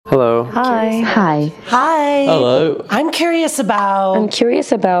Hi. Hi. Hi. Hello. I'm curious about... I'm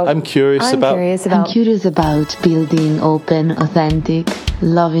curious about Building open, authentic,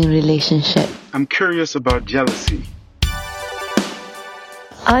 loving relationship. I'm curious about jealousy.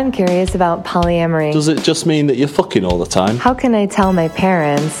 I'm curious about polyamory. Does it just mean that you're fucking all the time? How can I tell my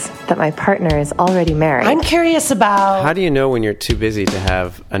parents that my partner is already married? I'm curious about... How do you know when you're too busy to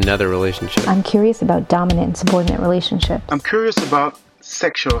have another relationship? I'm curious about dominant and subordinate relationships. I'm curious about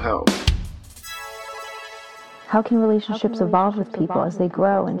sexual health. How can relationships evolve with people as they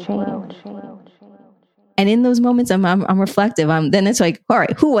grow and change? And in those moments, I'm reflective. Then it's like, all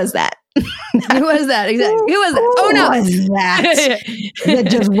right, who was that? Who was that? Exactly. Who was that? Oh no, was that? That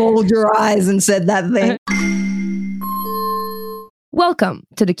just rolled your eyes and said that thing. Welcome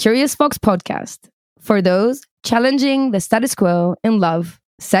to the Curious Fox podcast for those challenging the status quo in love,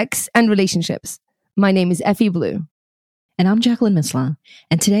 sex, and relationships. My name is Effie Blue. And I'm Jacqueline Misla.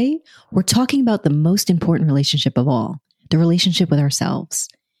 And today we're talking about the most important relationship of all, the relationship with ourselves.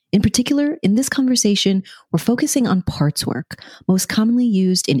 In particular, in this conversation, we're focusing on parts work, most commonly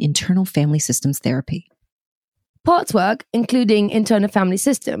used in internal family systems therapy. Parts work, including internal family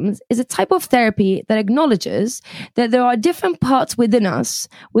systems, is a type of therapy that acknowledges that there are different parts within us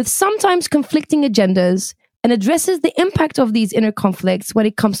with sometimes conflicting agendas and addresses the impact of these inner conflicts when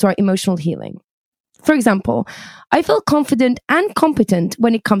it comes to our emotional healing. For example, I feel confident and competent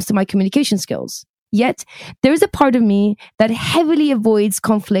when it comes to my communication skills. Yet, there is a part of me that heavily avoids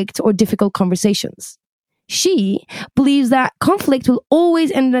conflict or difficult conversations. She believes that conflict will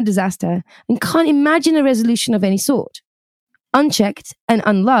always end in a disaster and can't imagine a resolution of any sort. Unchecked and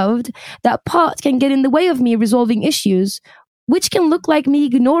unloved, that part can get in the way of me resolving issues, which can look like me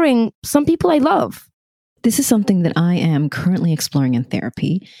ignoring some people I love. This is something that I am currently exploring in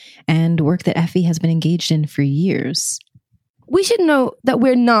therapy and work that Effie has been engaged in for years. We should know that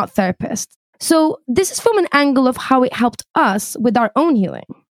we're not therapists. So this is from an angle of how it helped us with our own healing.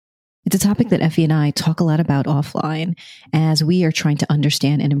 It's a topic that Effie and I talk a lot about offline as we are trying to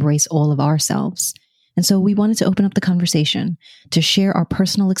understand and embrace all of ourselves. And so we wanted to open up the conversation to share our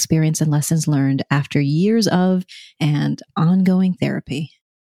personal experience and lessons learned after years of and ongoing therapy.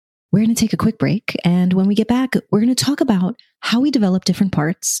 We're going to take a quick break. And when we get back, we're going to talk about how we develop different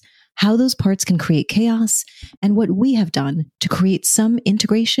parts, how those parts can create chaos, and what we have done to create some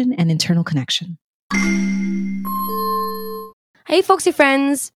integration and internal connection. Hey, Foxy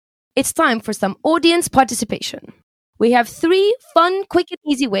friends. It's time for some audience participation. We have 3 fun, quick, and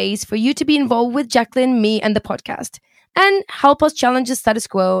easy ways for you to be involved with Jacqueline, me, and the podcast, and help us challenge the status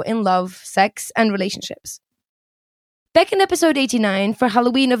quo in love, sex, and relationships. Back in episode 89 for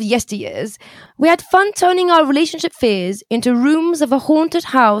Halloween of yesteryears, we had fun turning our relationship fears into rooms of a haunted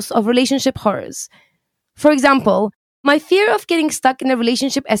house of relationship horrors. For example, my fear of getting stuck in a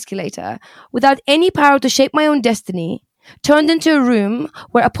relationship escalator without any power to shape my own destiny turned into a room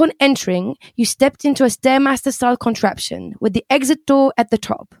where upon entering, you stepped into a Stairmaster-style contraption with the exit door at the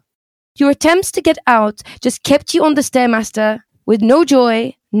top. Your attempts to get out just kept you on the Stairmaster with no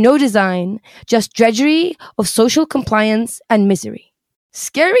joy, no design, just drudgery of social compliance and misery.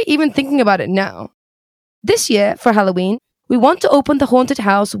 Scary even thinking about it now. This year, for Halloween, we want to open the haunted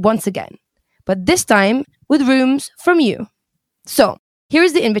house once again, but this time with rooms from you. So, here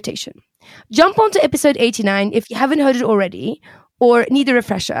is the invitation. Jump onto episode 89 if you haven't heard it already or need a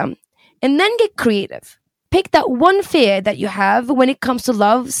refresher, and then get creative. Pick that one fear that you have when it comes to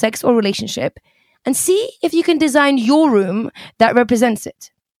love, sex, or relationship, and see if you can design your room that represents it.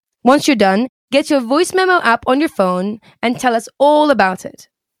 Once you're done, get your voice memo app on your phone and tell us all about it.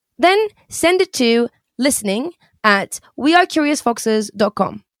 Then send it to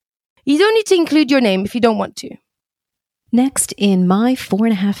listening@wearecuriousfoxes.com. You don't need to include your name if you don't want to. Next, in my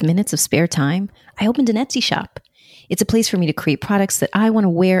 4.5 minutes of spare time, I opened an Etsy shop. It's a place for me to create products that I want to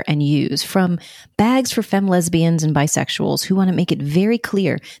wear and use, from bags for femme lesbians and bisexuals who want to make it very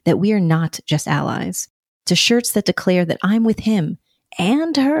clear that we are not just allies, to shirts that declare that I'm with him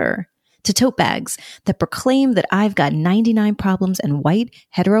and her, to tote bags that proclaim that I've got 99 problems and white,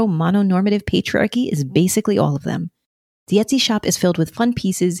 hetero, mononormative patriarchy is basically all of them. The Etsy shop is filled with fun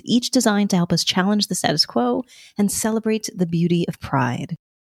pieces, each designed to help us challenge the status quo and celebrate the beauty of pride.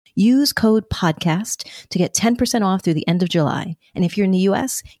 Use code PODCAST to get 10% off through the end of July. And if you're in the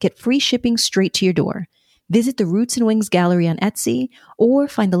US, get free shipping straight to your door. Visit the Roots and Wings gallery on Etsy or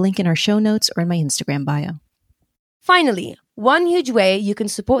find the link in our show notes or in my Instagram bio. Finally, one huge way you can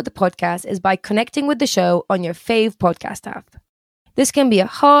support the podcast is by connecting with the show on your fave podcast app. This can be a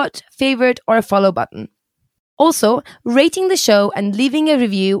heart, favorite, or a follow button. Also, rating the show and leaving a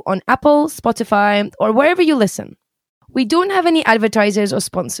review on Apple, Spotify, or wherever you listen. We don't have any advertisers or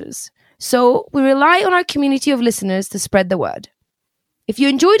sponsors. So we rely on our community of listeners to spread the word. If you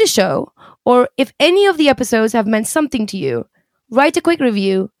enjoyed the show, or if any of the episodes have meant something to you, write a quick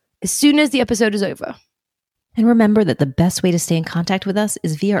review as soon as the episode is over. And remember that the best way to stay in contact with us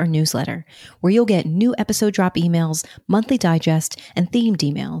is via our newsletter, where you'll get new episode drop emails, monthly digest, and themed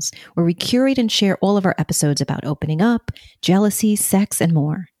emails, where we curate and share all of our episodes about opening up, jealousy, sex, and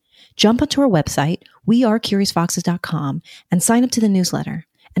more. Jump onto our website, wearecuriousfoxes.com, and sign up to the newsletter.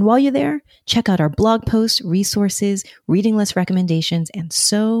 And while you're there, check out our blog posts, resources, reading list recommendations, and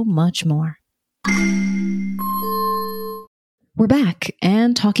so much more. We're back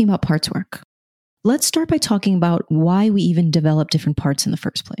and talking about parts work. Let's start by talking about why we even develop different parts in the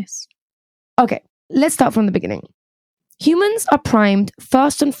first place. Okay, let's start from the beginning. Humans are primed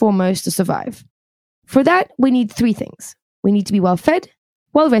first and foremost to survive. For that, we need three things. We need to be well fed,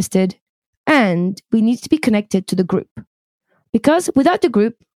 well rested, and we need to be connected to the group. Because without the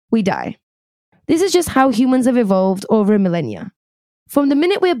group, we die. This is just how humans have evolved over millennia. From the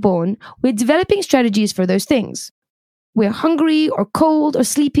minute we're born, we're developing strategies for those things. We're hungry or cold or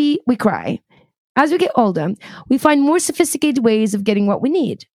sleepy, we cry. As we get older, we find more sophisticated ways of getting what we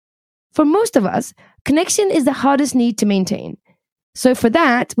need. For most of us, connection is the hardest need to maintain. So for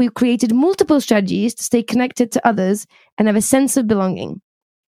that, we've created multiple strategies to stay connected to others and have a sense of belonging.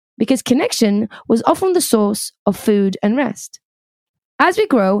 Because connection was often the source of food and rest. As we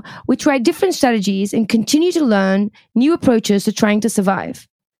grow, we try different strategies and continue to learn new approaches to trying to survive.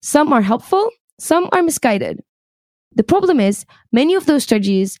 Some are helpful, some are misguided. The problem is, many of those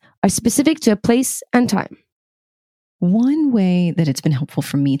strategies are specific to a place and time. One way that it's been helpful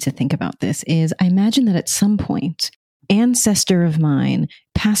for me to think about this is I imagine that at some point, ancestor of mine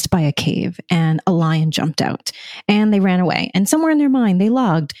passed by a cave and a lion jumped out and they ran away. And somewhere in their mind, they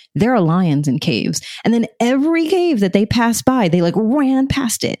logged, there are lions in caves. And then every cave that they passed by, they ran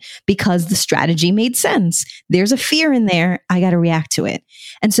past it because the strategy made sense. There's a fear in there. I got to react to it.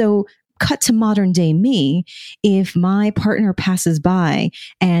 And so cut to modern day me, if my partner passes by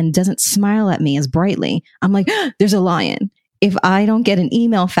and doesn't smile at me as brightly, I'm like, there's a lion. If I don't get an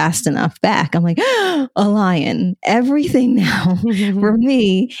email fast enough back, I'm like, a lion. Everything now for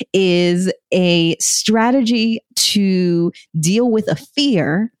me is a strategy to deal with a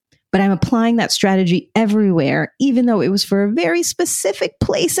fear, but I'm applying that strategy everywhere, even though it was for a very specific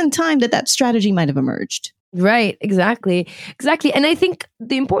place and time that strategy might have emerged. Right, exactly. And I think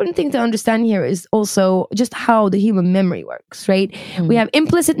the important thing to understand here is also just how the human memory works, right? We have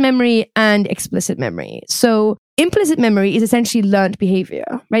implicit memory and explicit memory. So implicit memory is essentially learned behavior,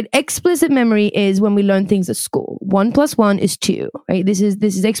 right? Explicit memory is when we learn things at school. 1 + 1 is 2, right? This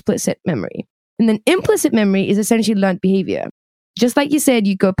is explicit memory. And then implicit memory is essentially learned behavior. Just like you said,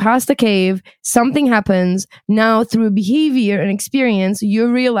 you go past the cave, something happens. Now, through behavior and experience, you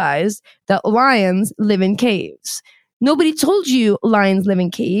realize that lions live in caves. Nobody told you lions live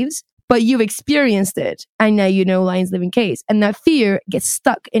in caves, but you've experienced it. And now you know lions live in caves. And that fear gets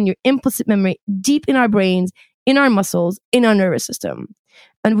stuck in your implicit memory, deep in our brains, in our muscles, in our nervous system.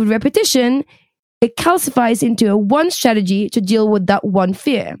 And with repetition, it calcifies into one strategy to deal with that one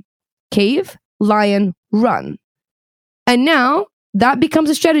fear. Cave, lion, run. And now that becomes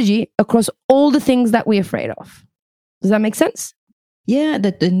a strategy across all the things that we're afraid of. Does that make sense? Yeah,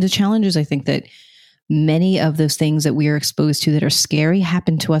 the challenge is I think that many of those things that we are exposed to that are scary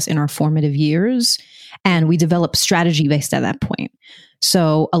happen to us in our formative years, and we develop strategy based at that point.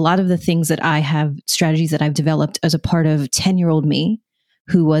 So a lot of the things that I have, strategies that I've developed as a part of 10-year-old me,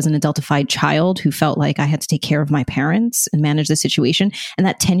 who was an adultified child who felt like I had to take care of my parents and manage the situation. And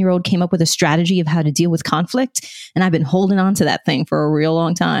that 10-year-old came up with a strategy of how to deal with conflict. And I've been holding on to that thing for a real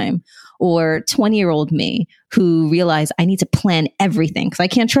long time. Or 20-year-old me who realized I need to plan everything because I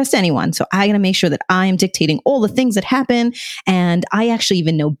can't trust anyone. So I got to make sure that I am dictating all the things that happen. And I actually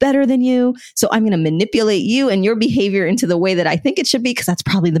even know better than you. So I'm going to manipulate you and your behavior into the way that I think it should be because that's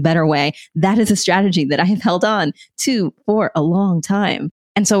probably the better way. That is a strategy that I have held on to for a long time.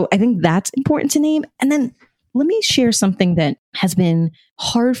 And so I think that's important to name. And then let me share something that has been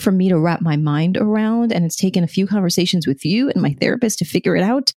hard for me to wrap my mind around. And it's taken a few conversations with you and my therapist to figure it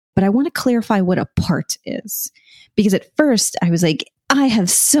out. But I want to clarify what a part is. Because at first I was like, I have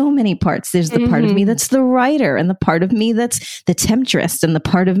so many parts. There's the part of me that's the writer, and the part of me that's the temptress, and the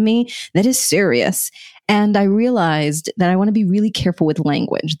part of me that is serious. And I realized that I want to be really careful with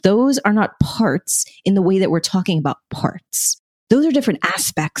language. Those are not parts in the way that we're talking about parts. those are different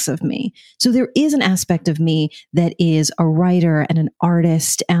aspects of me. So there is an aspect of me that is a writer and an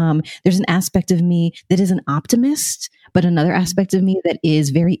artist. There's an aspect of me that is an optimist, but another aspect of me that is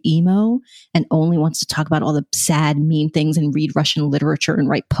very emo and only wants to talk about all the sad, mean things and read Russian literature and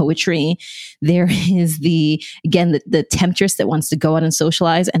write poetry. There is the temptress that wants to go out and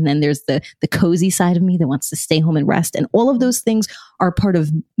socialize. And then there's the cozy side of me that wants to stay home and rest. And all of those things are part of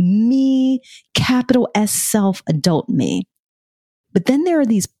me, capital S self, adult me. But then there are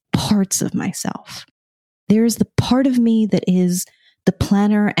these parts of myself. There's the part of me that is the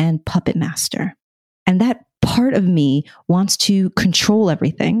planner and puppet master. And that part of me wants to control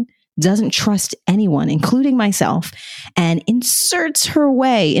everything, doesn't trust anyone, including myself, and inserts her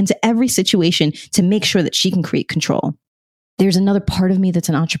way into every situation to make sure that she can create control. There's another part of me that's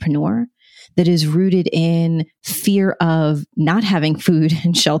an entrepreneur that is rooted in fear of not having food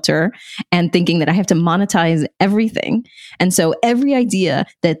and shelter and thinking that I have to monetize everything. And so every idea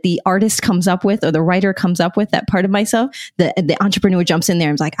that the artist comes up with or the writer comes up with, that part of myself, the entrepreneur jumps in there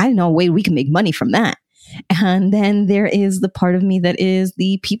and is like, I know a way we can make money from that. And then there is the part of me that is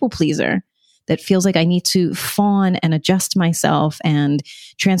the people pleaser that feels like I need to fawn and adjust myself and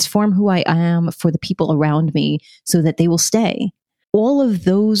transform who I am for the people around me so that they will stay. All of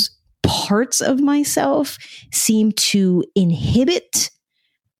those parts of myself seem to inhibit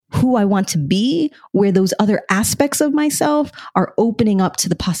who I want to be, where those other aspects of myself are opening up to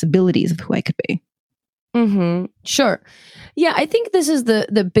the possibilities of who I could be. Mm-hmm. Sure. Yeah, I think this is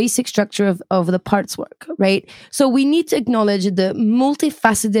the basic structure of the parts work, right? So we need to acknowledge the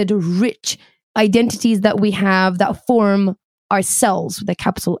multifaceted, rich identities that we have that form ourselves with a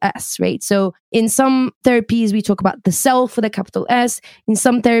capital S, right? So in some therapies, we talk about the self with a capital S. In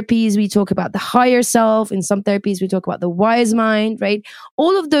some therapies, we talk about the higher self. In some therapies, we talk about the wise mind, right?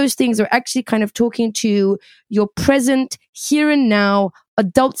 All of those things are actually kind of talking to your present, here and now,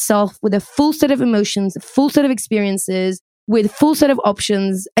 adult self with a full set of emotions, a full set of experiences, with full set of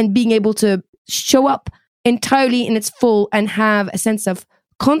options, and being able to show up entirely in its full and have a sense of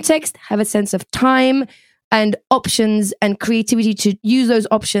context, have a sense of time and options and creativity to use those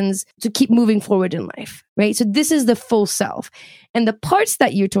options to keep moving forward in life, right? So this is the full self. And the parts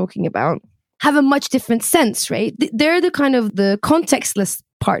that you're talking about have a much different sense, right? They're the kind of the contextless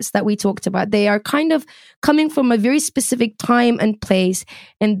parts that we talked about. They are kind of coming from a very specific time and place,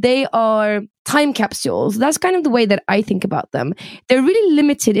 and they are time capsules. That's kind of the way that I think about them. They're really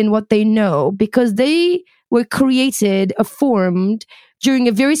limited in what they know because they were created or formed during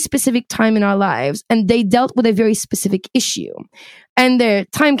a very specific time in our lives, and they dealt with a very specific issue. And they're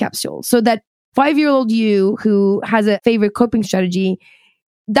time capsules. So that 5-year-old you who has a favorite coping strategy,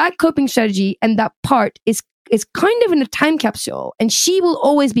 that coping strategy and that part is kind of in a time capsule, and she will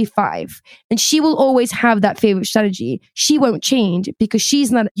always be 5 and she will always have that favorite strategy. She won't change because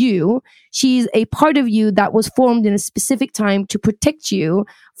she's not you. She's a part of you that was formed in a specific time to protect you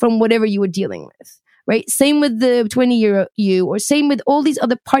from whatever you were dealing with, right? Same with the 20-year you, or same with all these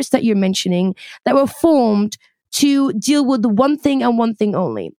other parts that you're mentioning that were formed to deal with the one thing and one thing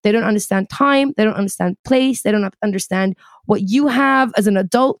only. They don't understand time. They don't understand place. They don't understand what you have as an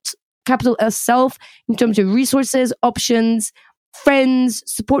adult, capital S self, in terms of resources, options, friends,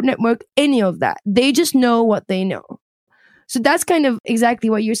 support network, any of that. They just know what they know. So that's kind of exactly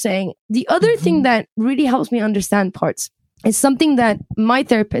what you're saying. The other thing that really helps me understand parts is something that my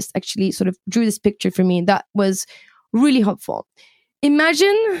therapist actually sort of drew this picture for me that was really helpful.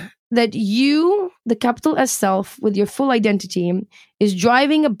 Imagine that you, the capital S self with your full identity, is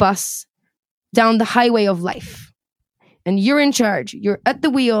driving a bus down the highway of life. And you're in charge. You're at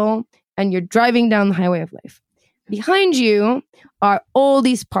the wheel and you're driving down the highway of life. Behind you are all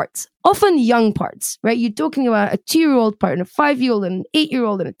these parts, often young parts, right? You're talking about a 2-year-old part and a 5-year-old and an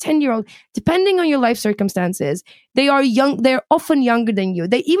 8-year-old and a 10-year-old. Depending on your life circumstances, they are young. They're often younger than you.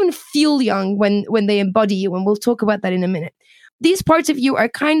 They even feel young when they embody you, and we'll talk about that in a minute. These parts of you are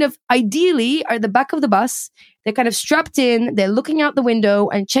kind of ideally are the back of the bus. They're kind of strapped in. They're looking out the window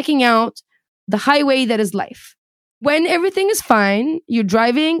and checking out the highway that is life. When everything is fine, you're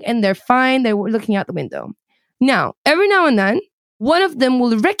driving and they're fine. They're looking out the window. Now, every now and then, one of them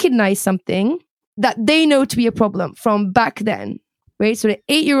will recognize something that they know to be a problem from back then, right? So the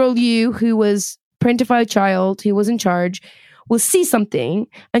 8-year-old you who was parentified child, who was in charge, will see something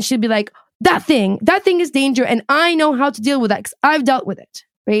and she'll be like, that thing is danger, and I know how to deal with that because I've dealt with it,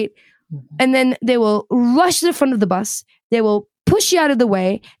 right? Mm-hmm. And then they will rush to the front of the bus. They will push you out of the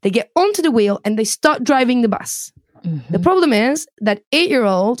way. They get onto the wheel and they start driving the bus. Mm-hmm. The problem is that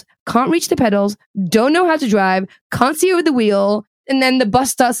 8-year-old can't reach the pedals, don't know how to drive, can't see over the wheel, and then the bus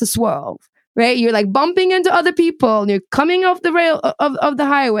starts to swerve. right? You're like bumping into other people and you're coming off the rail of the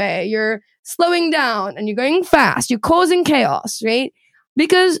highway. You're slowing down and you're going fast. You're causing chaos, right?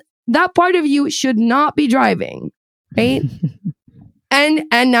 Because that part of you should not be driving, right? And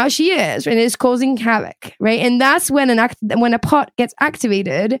now she is, and it's causing havoc, right? And that's when a part gets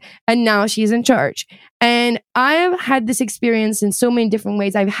activated, and now she's in charge. And I've had this experience in so many different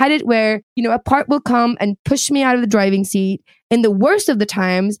ways. I've had it where, a part will come and push me out of the driving seat. In the worst of the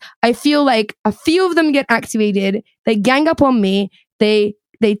times, I feel like a few of them get activated. They gang up on me. They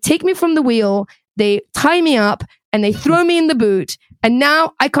take me from the wheel. They tie me up and they throw me in the boot. And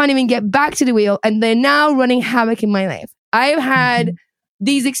now I can't even get back to the wheel. And they're now running havoc in my life. I've had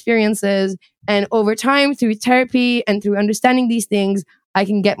these experiences, and over time, through therapy and through understanding these things, I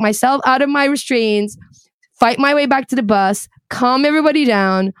can get myself out of my restraints, fight my way back to the bus, calm everybody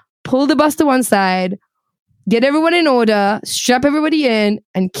down, pull the bus to one side, get everyone in order, strap everybody in,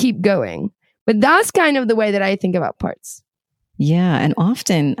 and keep going. But that's kind of the way that I think about parts. Yeah. And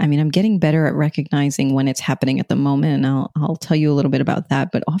often, I'm getting better at recognizing when it's happening at the moment. And I'll tell you a little bit about that.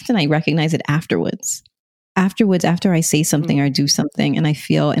 But often I recognize it afterwards, after I say something or do something and I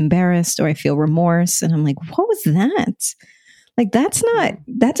feel embarrassed or I feel remorse. And I'm like, what was that? Like,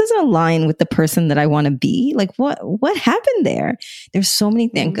 that doesn't align with the person that I want to be. Like, what happened there? There's so many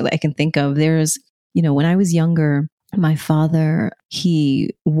things that I can think of. There's, when I was younger, my father,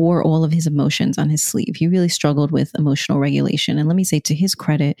 he wore all of his emotions on his sleeve. He really struggled with emotional regulation. And let me say, to his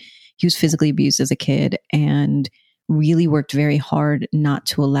credit, he was physically abused as a kid and really worked very hard not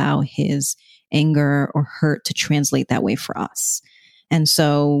to allow his anger or hurt to translate that way for us. And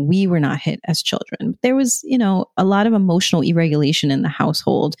so we were not hit as children. There was, a lot of emotional irregulation in the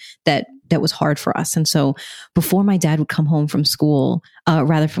household that was hard for us. And so before my dad would come home from school,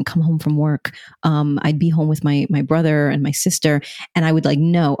 come home from work, I'd be home with my brother and my sister. And I would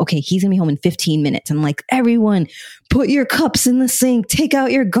know, okay, he's gonna be home in 15 minutes. And I'm like, everyone, put your cups in the sink, take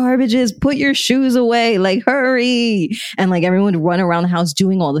out your garbages, put your shoes away, hurry. And everyone would run around the house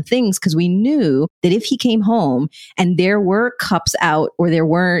doing all the things because we knew that if he came home and there were cups out or there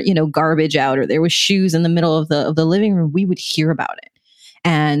were, garbage out or there was shoes in the middle of the living room, we would hear about it.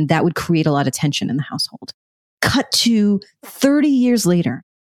 And that would create a lot of tension in the household. Cut to 30 years later,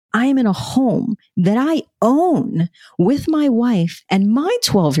 I am in a home that I own with my wife and my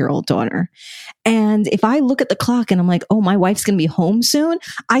 12-year-old daughter. And if I look at the clock and I'm like, oh, my wife's going to be home soon,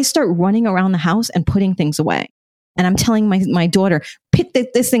 I start running around the house and putting things away. And I'm telling my daughter, pick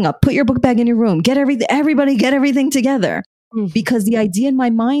this thing up, put your book bag in your room, everybody get everything together. Because the idea in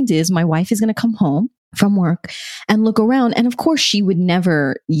my mind is my wife is going to come home from work and look around. And of course, she would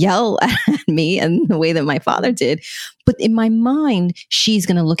never yell at me in the way that my father did. But in my mind, she's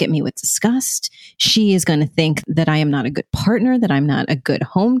going to look at me with disgust. She is going to think that I am not a good partner, that I'm not a good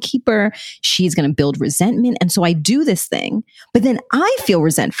homekeeper. She's going to build resentment. And so I do this thing, but then I feel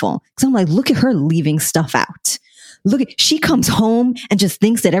resentful because I'm like, look at her leaving stuff out. She comes home and just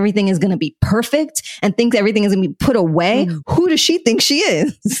thinks that everything is going to be perfect and thinks everything is going to be put away. Who does she think she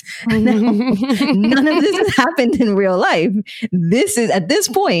is? Now, none of this has happened in real life. At this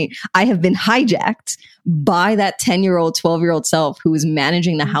point, I have been hijacked by that 10-year-old, 12-year-old self who was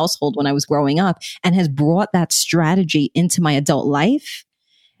managing the household when I was growing up and has brought that strategy into my adult life.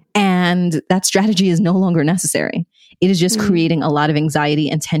 And that strategy is no longer necessary. It is just creating a lot of anxiety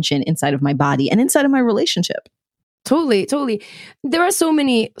and tension inside of my body and inside of my relationship. Totally. There are so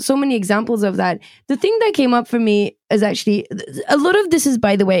many examples of that. The thing that came up for me is actually a lot of this is,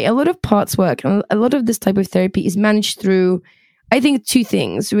 by the way, a lot of parts work, a lot of this type of therapy is managed through, I think, two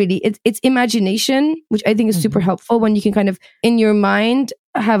things, really. It's imagination, which I think is super helpful when you can kind of, in your mind,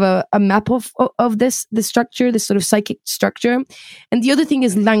 have a map of this structure, this sort of psychic structure. And the other thing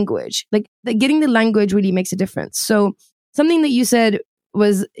is language. Getting the language really makes a difference. So something that you said,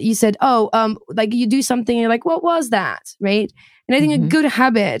 you do something and you're like, what was that? Right? And I think a good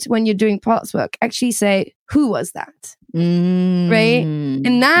habit when you're doing parts work, actually say, who was that? Right?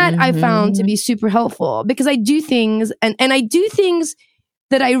 And that I found to be super helpful because I do things and I do things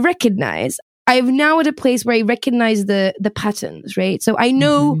that I recognize. I'm now at a place where I recognize the patterns, right? So I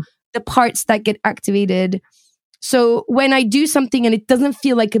know the parts that get activated. So when I do something and it doesn't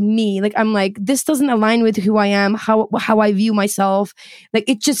feel like me, I'm like, this doesn't align with who I am, how I view myself. I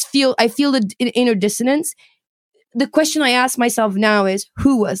feel the inner dissonance. The question I ask myself now is,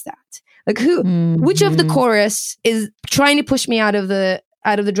 who was that? Which of the chorus is trying to push me out of the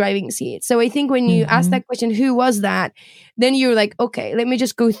driving seat? So I think when you ask that question, who was that? Then you're like, okay, let me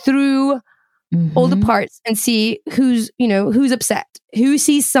just go through all the parts and see who's upset, who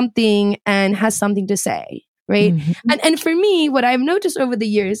sees something and has something to say. Right. And for me, what I've noticed over the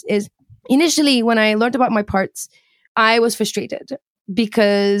years is initially, when I learned about my parts, I was frustrated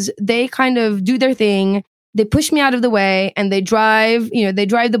because they kind of do their thing. They push me out of the way and they drive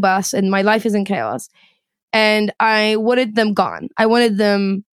the bus and my life is in chaos. And I wanted them gone. I wanted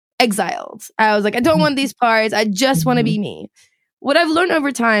them exiled. I was like, I don't want these parts. I just want to be me. What I've learned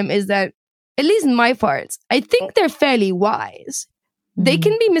over time is that, at least my parts, I think they're fairly wise. They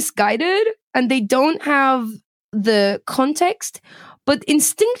can be misguided and they don't have the context, but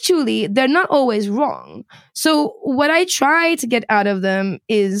instinctually, they're not always wrong. So what I try to get out of them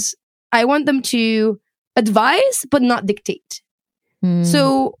is I want them to advise, but not dictate.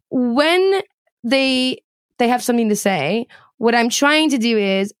 So when they have something to say, what I'm trying to do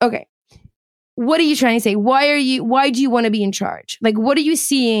is, okay, what are you trying to say? Why do you want to be in charge? Like, what are you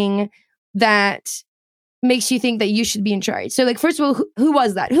seeing that makes you think that you should be in charge? So, like, first of all, who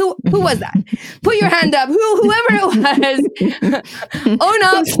was that? Who was that? Put your hand up. Whoever it was. Own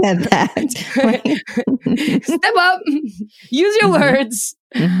up. Who said that? Step up. Use your words.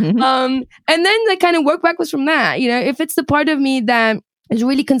 And then like kind of work backwards from that. You know, if it's the part of me that is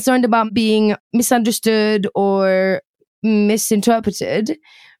really concerned about being misunderstood or misinterpreted,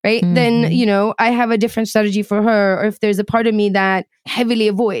 right? Then, you know, I have a different strategy for her. Or if there's a part of me that heavily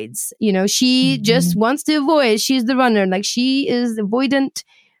avoids, you know, she just wants to avoid. She's the runner. Like, she is avoidant.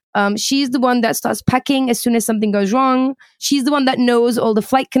 She's the one that starts packing as soon as something goes wrong. She's the one that knows all the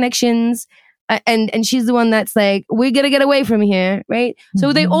flight connections. And she's the one that's like, we're going to get away from here, right?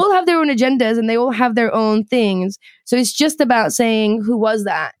 So they all have their own agendas and they all have their own things. So it's just about saying, who was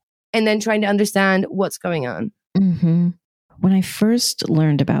that? And then trying to understand what's going on. When I first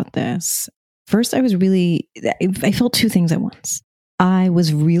learned about this, first I felt two things at once. I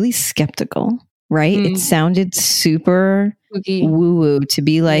was really skeptical, right? It sounded super woo-woo to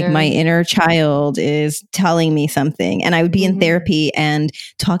be like, my inner child is telling me something. And I would be in therapy and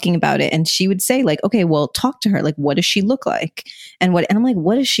talking about it. And she would say like, okay, well, talk to her. Like, what does she look like? And I'm like,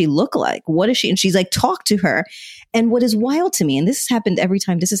 what does she look like? What is she? And she's like, talk to her. And what is wild to me, and this has happened every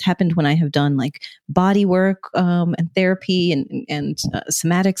time, this has happened when I have done like body work and therapy and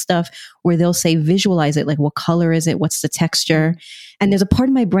somatic stuff, where they'll say, visualize it. Like, what color is it? What's the texture? And there's a part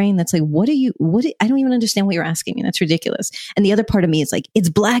of my brain that's like, I don't even understand what you're asking me. That's ridiculous. And the other part of me is like, it's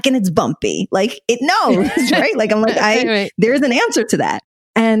black and it's bumpy. Like, it knows, right? Like, I'm like, there's an answer to that.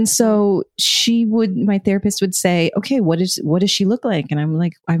 And so my therapist would say, okay, what does she look like? And I'm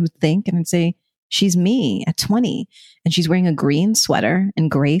like, I would think and I'd say, she's me at 20 and she's wearing a green sweater and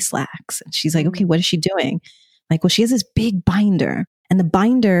gray slacks. And she's like, okay, what is she doing? Like, well, she has this big binder and the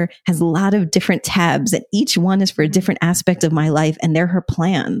binder has a lot of different tabs and each one is for a different aspect of my life. And they're her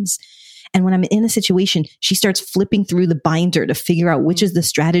plans. And when I'm in a situation, she starts flipping through the binder to figure out which is the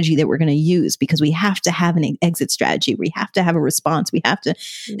strategy that we're going to use, because we have to have an exit strategy. We have to have a response. We have to.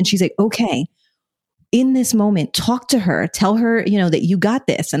 And she's like, okay, in this moment, talk to her, tell her, you know, that you got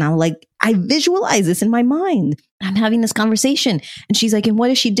this. And I'm like, I visualize this in my mind. I'm having this conversation. And she's like, and what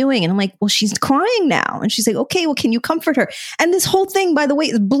is she doing? And I'm like, well, she's crying now. And she's like, okay, well, can you comfort her? And this whole thing, by the way,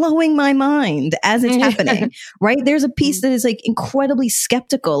 is blowing my mind as it's happening, right? There's a piece that is like incredibly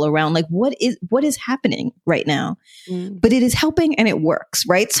skeptical around like, what is happening right now? But it is helping and it works,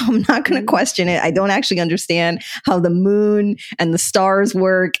 right? So I'm not going to question it. I don't actually understand how the moon and the stars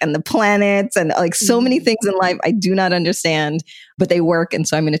work and the planets and like so many things in life I do not understand, but they work. And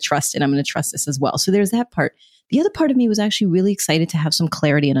so I'm going to trust it. I'm going to trust this as well. So there's that part. The other part of me was actually really excited to have some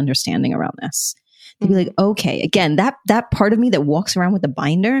clarity and understanding around this. To be like, okay, again, that part of me that walks around with the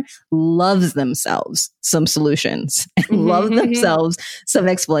binder loves themselves some solutions and loves themselves some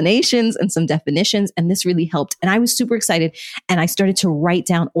explanations and some definitions. And this really helped. And I was super excited. And I started to write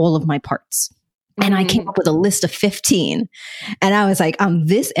down all of my parts. And I came up with a list of 15. And I was like, I'm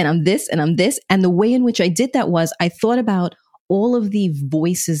this and I'm this and I'm this. And the way in which I did that was I thought about all of the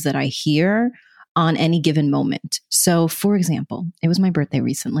voices that I hear on any given moment. So for example, it was my birthday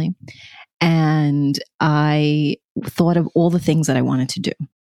recently and I thought of all the things that I wanted to do.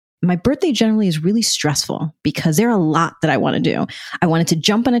 My birthday generally is really stressful because there are a lot that I want to do. I wanted to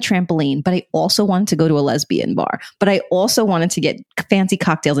jump on a trampoline, but I also wanted to go to a lesbian bar, but I also wanted to get fancy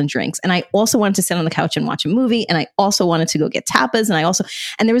cocktails and drinks. And I also wanted to sit on the couch and watch a movie. And I also wanted to go get tapas.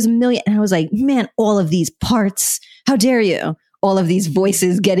 And there was a million. And I was like, man, all of these parts, how dare you? All of these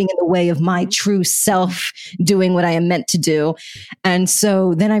voices getting in the way of my true self doing what I am meant to do. And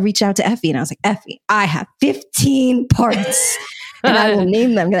so then I reached out to Effie and I was like, Effie, I have 15 parts. And I will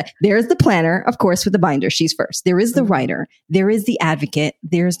name them. There's the planner, of course, with the binder. She's first. There is the writer. There is the advocate.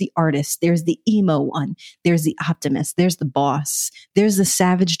 There's the artist. There's the emo one. There's the optimist. There's the boss. There's the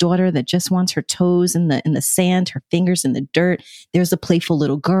savage daughter that just wants her toes in the sand, her fingers in the dirt. There's the playful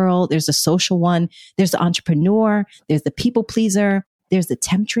little girl. There's the social one. There's the entrepreneur. There's the people pleaser. There's the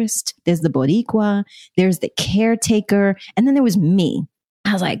temptress. There's the boricua. There's the caretaker. And then there was me.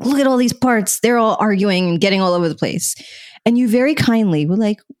 I was like, look at all these parts. They're all arguing and getting all over the place. And you very kindly were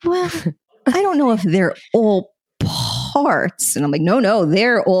like, well, I don't know if they're all parts. And I'm like, no,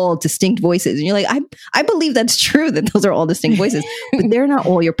 they're all distinct voices. And you're like, I believe that's true, that those are all distinct voices, but they're not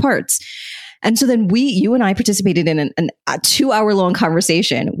all your parts. And so then you and I participated in a 2-hour-long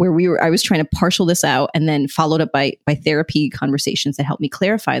conversation where I was trying to partial this out, and then followed up by therapy conversations that helped me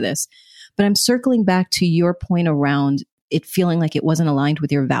clarify this. But I'm circling back to your point around it feeling like it wasn't aligned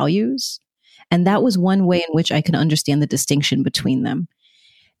with your values. And that was one way in which I can understand the distinction between them.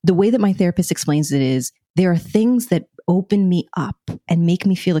 The way that my therapist explains it is there are things that open me up and make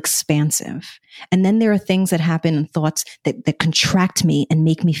me feel expansive. And then there are things that happen and thoughts that contract me and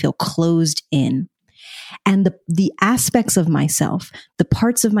make me feel closed in. And the aspects of myself, the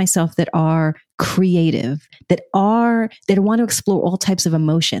parts of myself that are creative, that want to explore all types of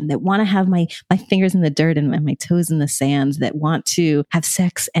emotion, that want to have my fingers in the dirt and my toes in the sands, that want to have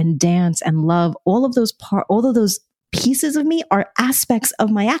sex and dance and love, all of those pieces of me are aspects of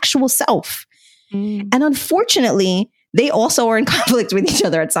my actual self. And unfortunately, they also are in conflict with each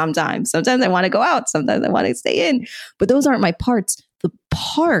other at some times. Sometimes I want to go out. Sometimes I want to stay in. But those aren't my parts. The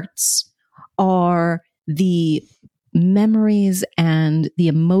parts are the memories and the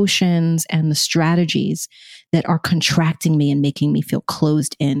emotions and the strategies that are contracting me and making me feel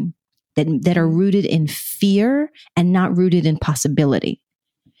closed in, that are rooted in fear and not rooted in possibility.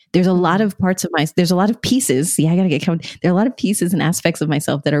 There's a lot of there's a lot of pieces. See, I got to get covered. There are a lot of pieces and aspects of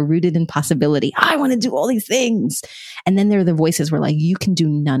myself that are rooted in possibility. I want to do all these things. And then there are the voices where like, you can do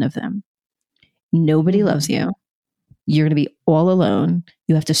none of them. Nobody loves you. You're going to be all alone.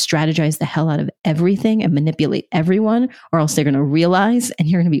 You have to strategize the hell out of everything and manipulate everyone, or else they're going to realize and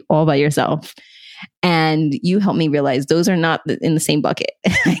you're going to be all by yourself. And you help me realize those are not in the same bucket.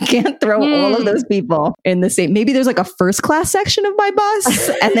 I can't throw all of those people in the same. Maybe there's like a first class section of my bus,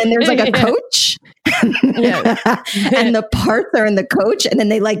 and then there's like a coach. And the parts are in the coach, and then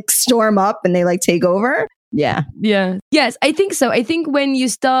they like storm up and they like take over. Yeah. Yes, I think so. I think when you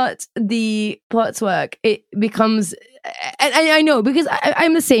start the parts work, it becomes, and I know because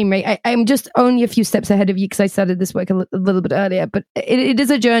I'm the same, right? I'm just only a few steps ahead of you because I started this work a little bit earlier, but it is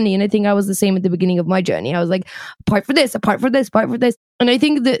a journey. And I think I was the same at the beginning of my journey. I was like, part for this. And I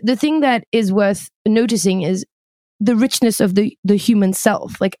think the thing that is worth noticing is the richness of the human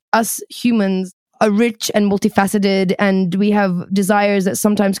self. Like us humans are rich and multifaceted, and we have desires that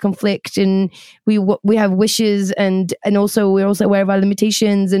sometimes conflict, and we have wishes, and also we're also aware of our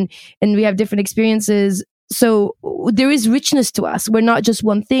limitations, and we have different experiences. So there is richness to us. We're not just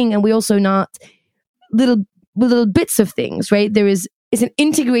one thing, and we're also not little bits of things, right? It's an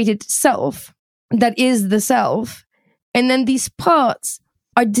integrated self that is the self, and then these parts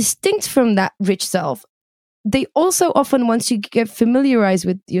are distinct from that rich self. They also often, once you get familiarized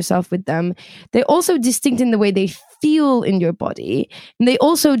with yourself with them, they're also distinct in the way they feel in your body. And they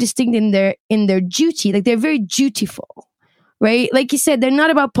also distinct in their duty. Like they're very dutiful, right? Like you said, they're not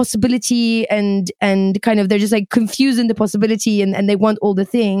about possibility and kind of, they're just like confused in the possibility and they want all the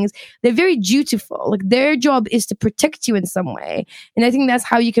things. They're very dutiful. Like their job is to protect you in some way. And I think that's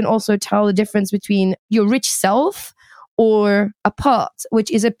how you can also tell the difference between your rich self or a part,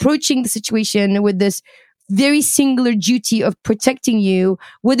 which is approaching the situation with this very singular duty of protecting you,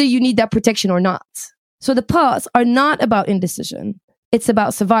 whether you need that protection or not. So the parts are not about indecision. It's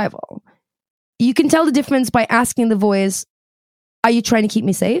about survival. You can tell the difference by asking the voice, are you trying to keep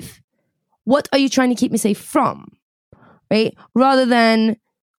me safe? What are you trying to keep me safe from? Right? Rather than,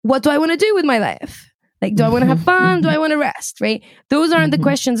 what do I want to do with my life? Like, do I want to have fun? Do I want to rest? Right? Those aren't the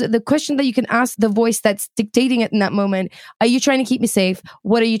questions. The question that you can ask the voice that's dictating it in that moment, are you trying to keep me safe?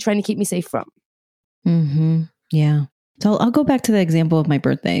 What are you trying to keep me safe from? Yeah. So I'll go back to the example of my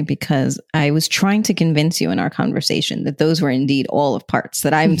birthday, because I was trying to convince you in our conversation that those were indeed all of parts,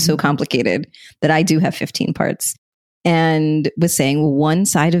 that I'm so complicated, that I do have 15 parts, and was saying, well, one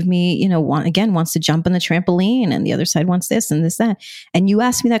side of me, wants to jump on the trampoline, and the other side wants this and this, that. And you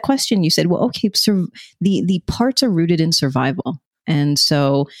asked me that question. You said, well, okay, so the parts are rooted in survival. And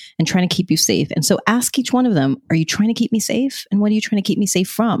trying to keep you safe. And so ask each one of them, are you trying to keep me safe? And what are you trying to keep me safe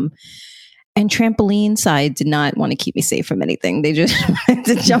from? And trampoline side did not want to keep me safe from anything. They just wanted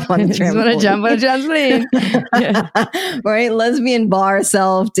to jump on the trampoline. Jump on a trampoline. Right? Lesbian bar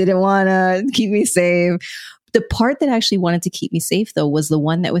self didn't want to keep me safe. The part that actually wanted to keep me safe, though, was the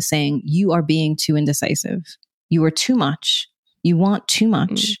one that was saying, you are being too indecisive. You are too much. You want too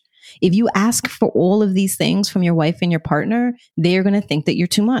much. If you ask for all of these things from your wife and your partner, they're going to think that you're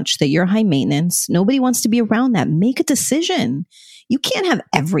too much, that you're high maintenance. Nobody wants to be around that. Make a decision. You can't have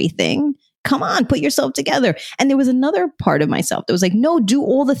everything. Come on, put yourself together. And there was another part of myself that was like, no, do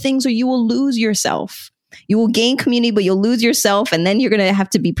all the things or you will lose yourself. You will gain community, but you'll lose yourself. And then you're going to have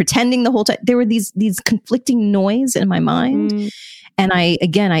to be pretending the whole time. There were these conflicting noise in my mind. And I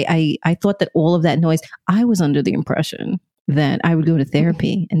thought that all of that noise, I was under the impression that I would go to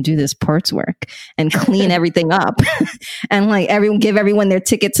therapy and do this parts work and clean everything up and like give everyone their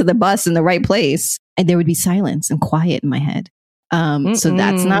ticket to the bus in the right place. And there would be silence and quiet in my head. So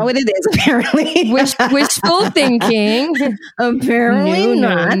that's not what it is, apparently. Wishful thinking. Apparently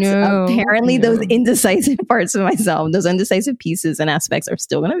not. Apparently those indecisive parts of myself, those indecisive pieces and aspects are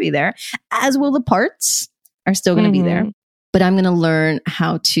still going to be there, as will the parts are still going to be there. But I'm going to learn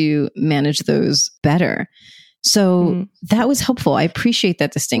how to manage those better. So that was helpful. I appreciate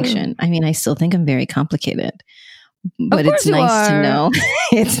that distinction. I mean, I still think I'm very complicated, but it's nice to know.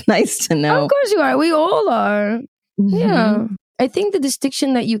 It's nice to know. Of course you are. We all are. Yeah. I think the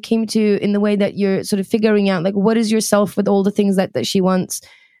distinction that you came to in the way that you're sort of figuring out, like, what is yourself with all the things that she wants,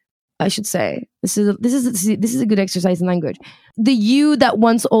 I should say, this is a good exercise in language. The you that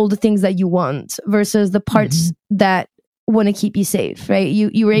wants all the things that you want versus the parts that want to keep you safe, right?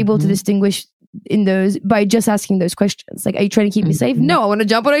 You were able to distinguish in those by just asking those questions. Like, are you trying to keep me safe? No, I want to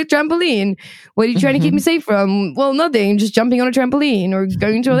jump on a trampoline. What are you trying to keep me safe from? Well, nothing. Just jumping on a trampoline or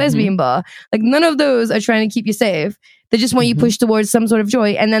going to a lesbian bar. Like, none of those are trying to keep you safe. They just want you pushed towards some sort of joy.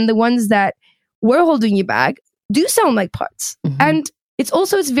 And then the ones that were holding you back do sound like parts. And it's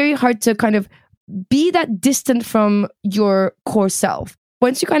very hard to kind of be that distant from your core self.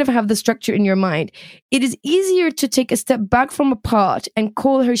 Once you kind of have the structure in your mind, it is easier to take a step back from a part and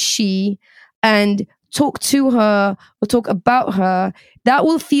call her she and talk to her or talk about her. That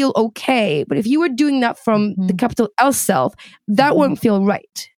will feel okay. But if you were doing that from the capital L self, that won't feel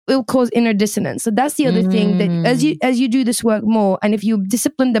right. It will cause inner dissonance. So that's the other thing, that as you do this work more, and if you're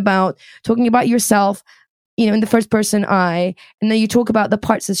disciplined about talking about yourself, in the first person I, and then you talk about the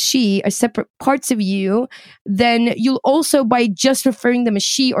parts as she, as separate parts of you, then you'll also, by just referring them as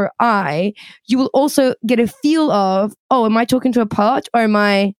she or I, you will also get a feel of, oh, am I talking to a part or am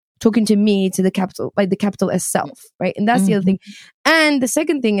I talking to me, to the capital, like the capital S self, right? And that's the other thing. And the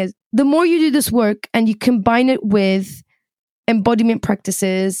second thing is, the more you do this work and you combine it with embodiment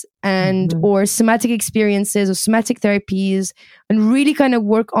practices and or somatic experiences or somatic therapies, and really kind of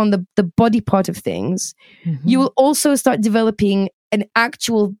work on the body part of things, you will also start developing an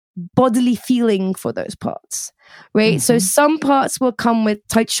actual bodily feeling for those parts, right? So some parts will come with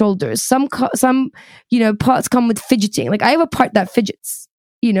tight shoulders, some parts come with fidgeting. Like, I have a part that fidgets,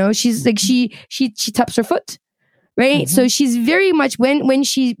 she's like, she taps her foot, right? So she's very much, when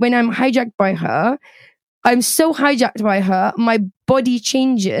I'm hijacked by her, I'm so hijacked by her, my body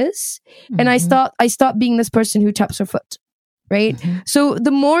changes and I start being this person who taps her foot, right? So the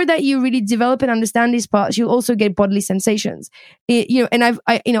more that you really develop and understand these parts, you'll also get bodily sensations. And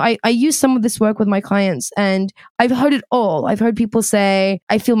I use some of this work with my clients, and I've heard it all. I've heard people say,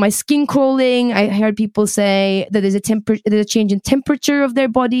 I feel my skin crawling. I heard people say that there's a change in temperature of their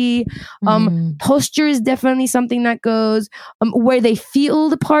body. Posture is definitely something that goes, where they feel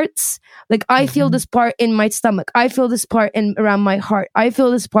the parts. Like, I feel this part in my stomach. I feel this part around my heart. I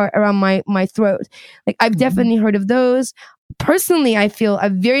feel this part around my throat. Like, I've definitely heard of those. Personally, I feel a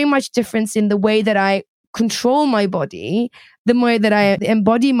very much difference in the way that I control my body, the more that I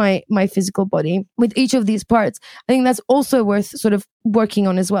embody my physical body with each of these parts. I think that's also worth sort of working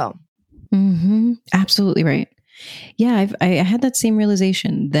on as well. Absolutely right. Yeah, I had that same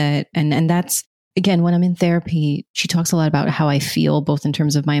realization that, and that's, again, when I'm in therapy, she talks a lot about how I feel, both in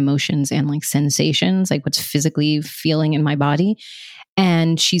terms of my emotions and like sensations, like what's physically feeling in my body.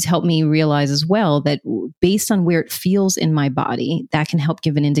 And she's helped me realize as well that based on where it feels in my body, that can help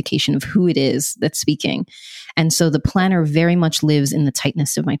give an indication of who it is that's speaking. And so the planner very much lives in the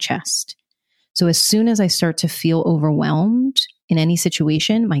tightness of my chest. So as soon as I start to feel overwhelmed in any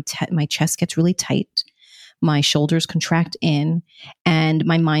situation, my chest gets really tight. My shoulders contract in and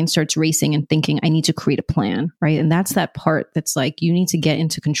my mind starts racing and thinking, I need to create a plan, right? And that's that part that's like, you need to get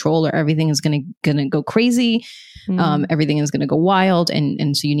into control or everything is going to go crazy. Everything is going to go wild.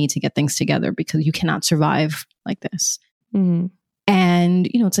 And so you need to get things together because you cannot survive like this. And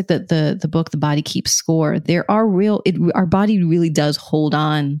And, it's like the book, The Body Keeps Score. There are our body really does hold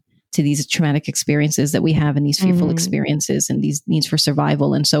on to these traumatic experiences that we have and these fearful experiences and these needs for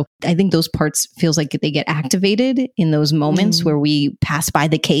survival. And so I think those parts feels like they get activated in those moments where we pass by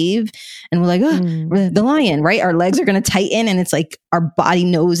the cave and we're like, we're the lion, right? Our legs are going to tighten and it's like our body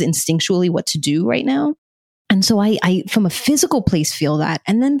knows instinctually what to do right now. And so I from a physical place feel that.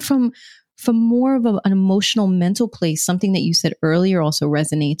 And then from more of an emotional, mental place, something that you said earlier also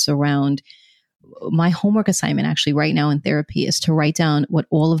resonates around. My homework assignment actually right now in therapy is to write down what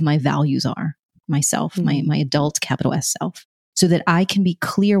all of my values are, myself, my adult capital S self, so that I can be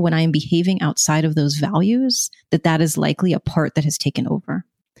clear when I am behaving outside of those values, that is likely a part that has taken over.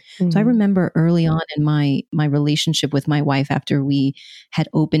 So I remember early on in my relationship with my wife, after we had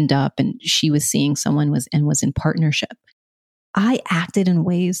opened up and she was seeing someone was in partnership, I acted in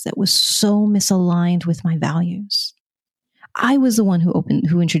ways that was so misaligned with my values. I was the one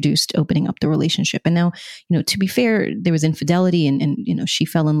who introduced opening up the relationship. And now, to be fair, there was infidelity and she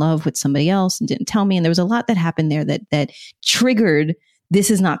fell in love with somebody else and didn't tell me. And there was a lot that happened there that triggered,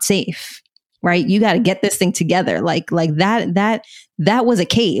 this is not safe, right? You got to get this thing together. Like that was a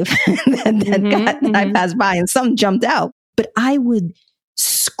cave that I passed by and something jumped out. But I would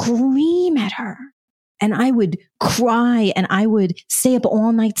scream at her. And I would cry and I would stay up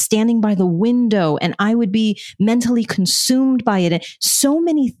all night standing by the window and I would be mentally consumed by it. And so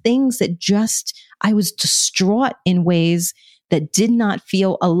many things that I was distraught in ways that did not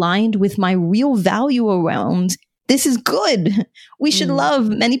feel aligned with my real value around, this is good. We should love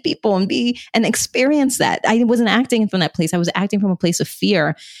many people and experience that. I wasn't acting from that place. I was acting from a place of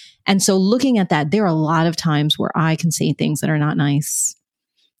fear. And so looking at that, there are a lot of times where I can say things that are not nice.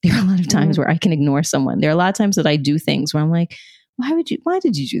 There are a lot of times where I can ignore someone. There are a lot of times that I do things where I'm like, why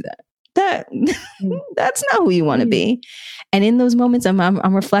did you do that? That's not who you want to be. And in those moments,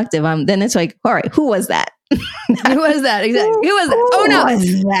 I'm reflective. Then it's like, all right, who was that? Who was that? Exactly. Who was that? Oh no. Who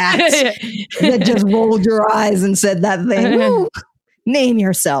was that? That just rolled your eyes and said that thing. Ooh, name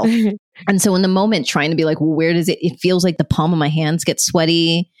yourself. And so in the moment, trying to be like, well, where does it feels like the palm of my hands get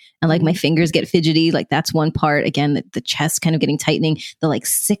sweaty. And like my fingers get fidgety, like that's one part. Again, the chest kind of getting tightening, the like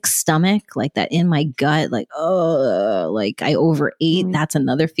sick stomach, like that in my gut, like, oh, like I overate. That's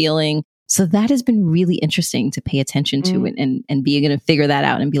another feeling. So that has been really interesting to pay attention to and be able to figure that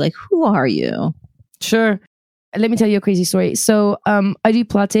out and be like, who are you? Sure. Let me tell you a crazy story. So I do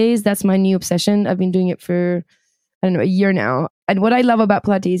Pilates. That's my new obsession. I've been doing it for, a year now. And what I love about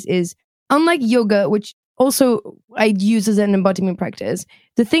Pilates is, unlike yoga, which also I use as an embodiment practice,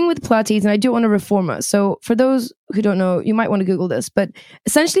 the thing with Pilates, and I do it on a reformer. So for those who don't know, you might want to Google this, but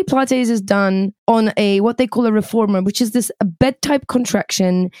essentially Pilates is done on what they call a reformer, which is a bed type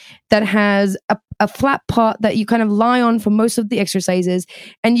contraction that has a flat part that you kind of lie on for most of the exercises,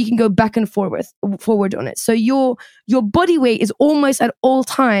 and you can go back and forward on it. So your body weight is almost at all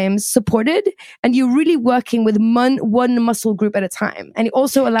times supported, and you're really working with one muscle group at a time. And it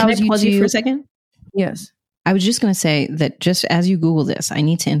also allows Can I pause you for a second? Yes. I was just going to say that just as you Google this, I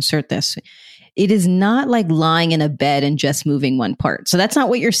need to insert this. It is not like lying in a bed and just moving one part. So that's not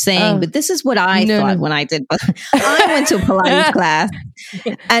what you're saying, but this is what I thought when I did. I went to a Pilates class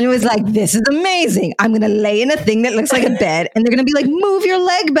and it was like, this is amazing. I'm going to lay in a thing that looks like a bed and they're going to be like, move your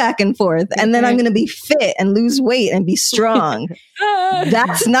leg back and forth. And then I'm going to be fit and lose weight and be strong.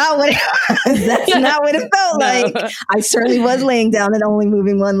 That's not what it was. That's not what it felt like. I certainly was laying down and only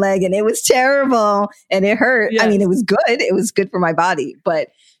moving one leg and it was terrible and it hurt. Yes. I mean, it was good. It was good for my body, but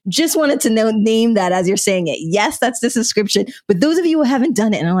just wanted to name that as you're saying it. Yes, that's the description. But those of you who haven't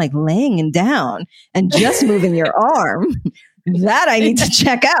done it and are like laying down and just moving your arm, that I need to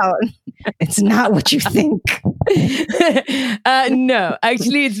check out. It's not what you think. No,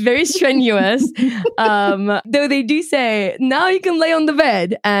 actually, it's very strenuous. Though they do say, now you can lay on the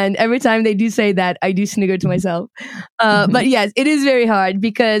bed. And every time they do say that, I do snigger to myself. But yes, it is very hard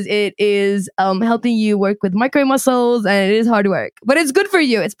because it is helping you work with micro muscles and it is hard work. But it's good for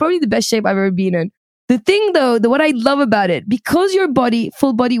you. It's probably the best shape I've ever been in. The thing though, what I love about it, because your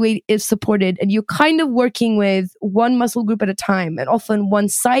full body weight is supported and you're kind of working with one muscle group at a time and often one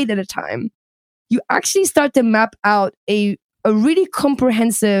side at a time, you actually start to map out a really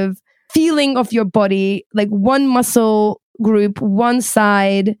comprehensive feeling of your body, like one muscle group, one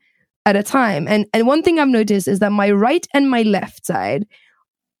side at a time. And one thing I've noticed is that my right and my left side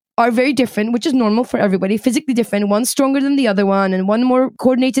are very different, which is normal for everybody, physically different. One's stronger than the other one and one more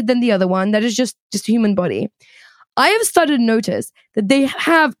coordinated than the other one. That is just a human body. I have started to notice that they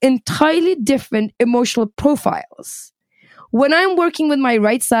have entirely different emotional profiles. when I'm working with my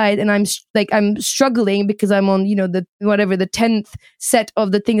right side and I'm struggling because I'm on, the 10th set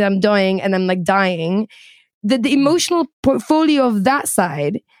of the things I'm doing and I'm like dying, the emotional portfolio of that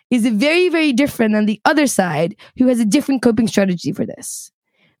side is very, very different than the other side who has a different coping strategy for this.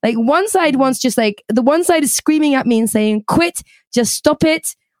 Like one side wants the one side is screaming at me and saying, quit, just stop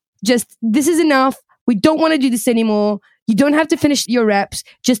it. Just, this is enough. We don't want to do this anymore. You don't have to finish your reps.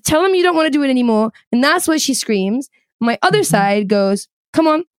 Just tell them you don't want to do it anymore. And that's what she screams. My other side goes, come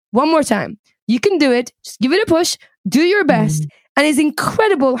on, one more time. You can do it. Just give it a push. Do your best. And it's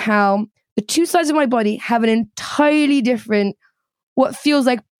incredible how the two sides of my body have an entirely different, what feels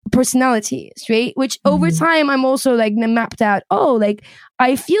like personalities, right? Which over time, I'm also like mapped out,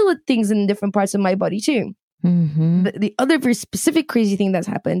 I feel things in different parts of my body too. The other very specific crazy thing that's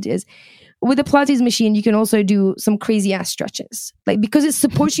happened is with the Pilates machine, you can also do some crazy ass stretches. Like because it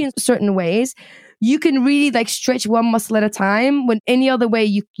supports you in certain ways, you can really like stretch one muscle at a time when any other way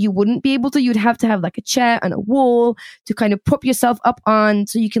you wouldn't be able to. You'd have to have like a chair and a wall to kind of prop yourself up on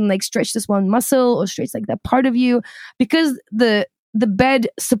so you can like stretch this one muscle or stretch like that part of you. Because the bed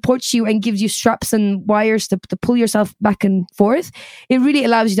supports you and gives you straps and wires to pull yourself back and forth, it really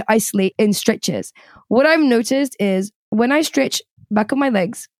allows you to isolate in stretches. What I've noticed is when I stretch back of my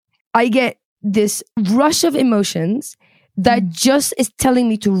legs, I get this rush of emotions that just is telling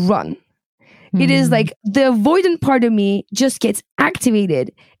me to run. It is like the avoidant part of me just gets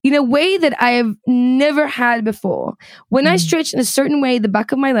activated in a way that I have never had before. When I stretch in a certain way the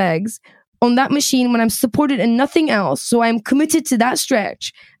back of my legs on that machine, when I'm supported and nothing else, so I'm committed to that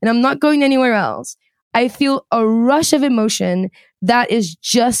stretch and I'm not going anywhere else, I feel a rush of emotion that is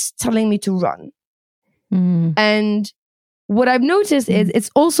just telling me to run. And what I've noticed is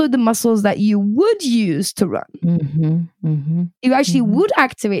it's also the muscles that you would use to run. You actually would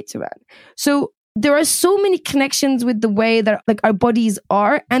activate to run. So there are so many connections with the way that like our bodies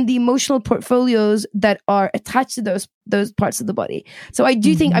are and the emotional portfolios that are attached to those parts of the body. So I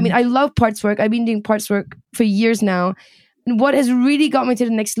do think, I love parts work. I've been doing parts work for years now. And what has really got me to the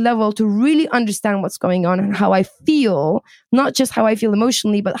next level to really understand what's going on and how I feel, not just how I feel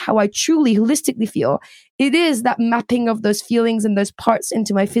emotionally, but how I truly holistically feel. It is that mapping of those feelings and those parts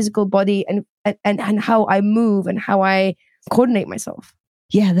into my physical body and how I move and how I coordinate myself.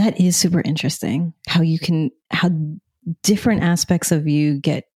 Yeah, that is super interesting. How different aspects of you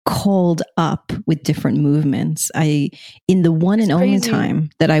get called up with different movements. In the one and only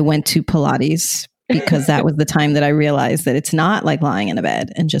time that I went to Pilates, because that was the time that I realized that it's not like lying in a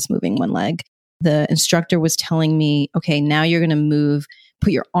bed and just moving one leg. The instructor was telling me, okay, now you're going to move,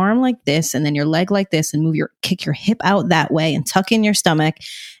 put your arm like this and then your leg like this and kick your hip out that way and tuck in your stomach.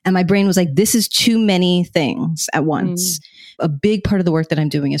 And my brain was like, this is too many things at once. A big part of the work that I'm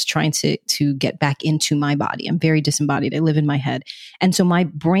doing is trying to get back into my body. I'm very disembodied. I live in my head. And so my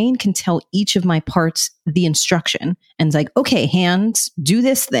brain can tell each of my parts the instruction and it's like, okay, hands, do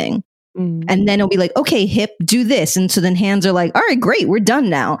this thing. And then it'll be like, okay, hip, do this. And so then hands are like, all right, great, we're done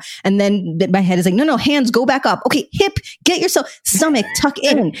now. And then my head is like, no, hands, go back up. Okay, hip, get yourself, stomach, tuck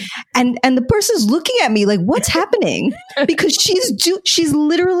in. And the person's looking at me like, what's happening? Because she's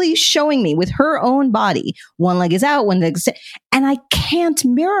literally showing me with her own body. One leg is out, one leg is, and I can't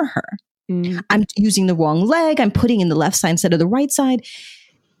mirror her. I'm using the wrong leg. I'm putting in the left side instead of the right side.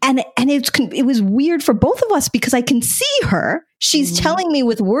 And it was weird for both of us because I can see her. She's telling me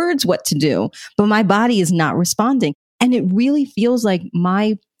with words what to do, but my body is not responding. And it really feels like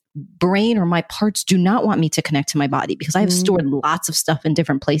my brain or my parts do not want me to connect to my body because I have stored lots of stuff in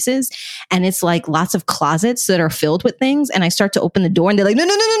different places. And it's like lots of closets that are filled with things. And I start to open the door and they're like, no,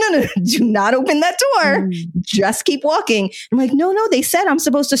 do not open that door. Just keep walking. I'm like, no, they said I'm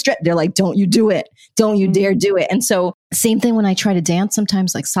supposed to stretch. They're like, don't you do it. Don't you dare do it. And so same thing when I try to dance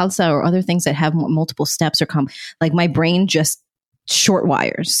sometimes like salsa or other things that have multiple steps or like my brain just short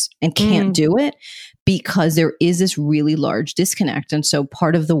wires and can't do it. Because there is this really large disconnect. And so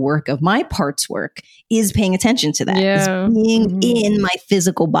part of the work of my parts work is paying attention to that, is being in my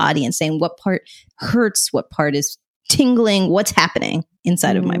physical body and saying what part hurts, what part is tingling, what's happening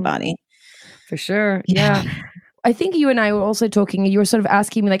inside of my body. For sure. Yeah. I think you and I were also talking and you were sort of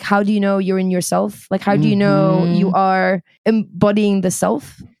asking me like, how do you know you're in yourself? Like, how do you know you are embodying the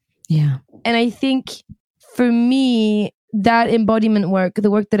self? Yeah. And I think for me, that embodiment work, the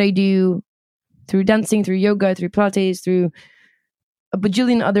work that I do through dancing, through yoga, through Pilates, through a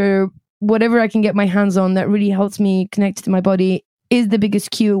bajillion other, whatever I can get my hands on that really helps me connect to my body is the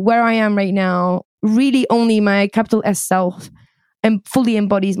biggest cue. Where I am right now, really only my capital S self and fully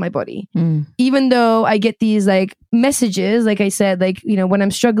embodies my body. Even though I get these like messages, like I said, like, when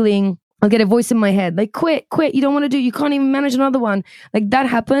I'm struggling I'll get a voice in my head like, quit, you don't want to do, you can't even manage another one. Like that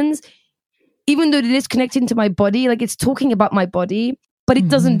happens, even though it is connected to my body, like it's talking about my body, but it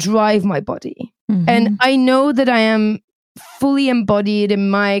doesn't drive my body. And I know that I am fully embodied in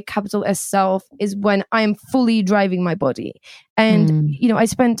my capital S self is when I am fully driving my body. And, you know, I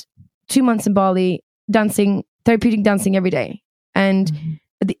spent 2 months in Bali dancing, therapeutic dancing every day. And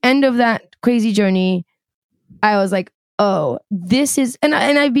at the end of that crazy journey, I was like, oh, this is, and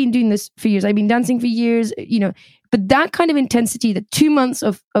I've been doing this for years. I've been dancing for years, you know, but that kind of intensity, the 2 months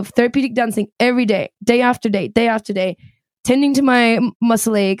of therapeutic dancing every day, day after day, tending to my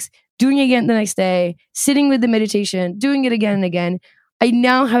muscle aches, doing it again the next day, sitting with the meditation, doing it again and again. I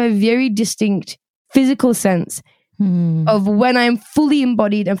now have a very distinct physical sense of when I'm fully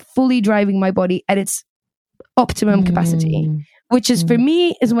embodied and fully driving my body at its optimum capacity, which is for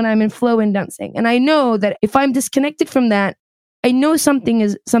me is when I'm in flow in dancing. And I know that if I'm disconnected from that, I know something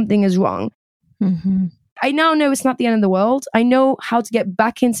is wrong. I now know it's not the end of the world. I know how to get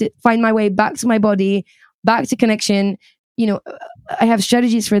back into, find my way back to my body, back to connection. You know, I have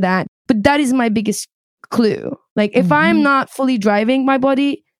strategies for that, but that is my biggest clue. Like if I'm not fully driving my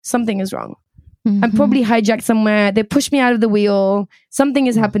body, something is wrong. I'm probably hijacked somewhere. They push me out of the wheel. Something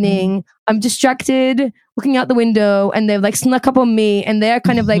is happening. I'm distracted, looking out the window, and they've like snuck up on me, and they're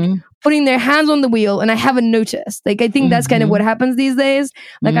kind of like putting their hands on the wheel, and I haven't noticed. Like I think that's kind of what happens these days.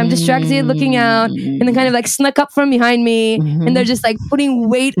 Like I'm distracted, looking out, and then kind of like snuck up from behind me, and they're just like putting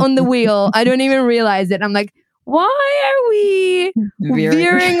weight on the wheel. I don't even realize it. I'm like, why are we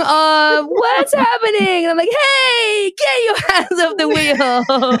veering off? What's happening? And I'm like, hey, get your hands off the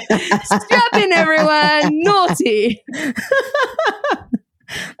wheel. Strap in, everyone. Naughty.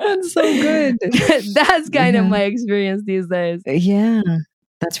 That's so good. That's kind of my experience these days. Yeah.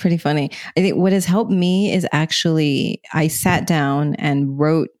 That's pretty funny. I think what has helped me is actually I sat down and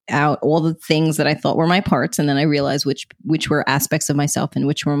wrote out all the things that I thought were my parts. And then I realized which were aspects of myself and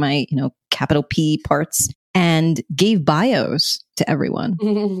which were my, you know, capital P parts, and gave bios to everyone.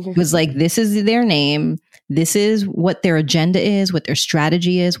 It was like, this is their name. This is what their agenda is, what their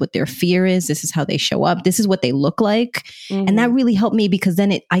strategy is, what their fear is. This is how they show up. This is what they look like. And that really helped me because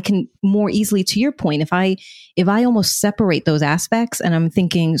then I can more easily, to your point, if I almost separate those aspects and I'm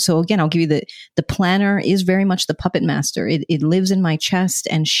thinking, so again, I'll give you the planner is very much the puppet master. It lives in my chest,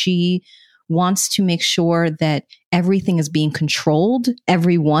 and she wants to make sure that everything is being controlled.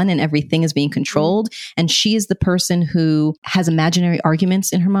 Everyone and everything is being controlled. And she is the person who has imaginary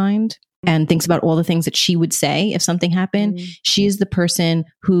arguments in her mind and thinks about all the things that she would say if something happened. She is the person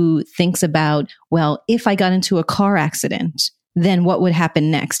who thinks about, well, if I got into a car accident, then what would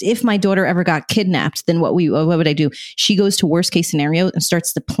happen next? If my daughter ever got kidnapped, then what would I do? She goes to worst case scenario and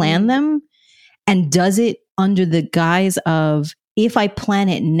starts to plan them, and does it under the guise of, if I plan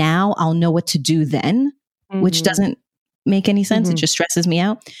it now, I'll know what to do then, which doesn't make any sense. It just stresses me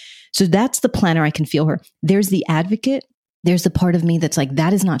out. So that's the planner. I can feel her. There's the advocate. There's the part of me that's like,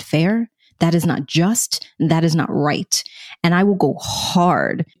 that is not fair. That is not just. That is not right. And I will go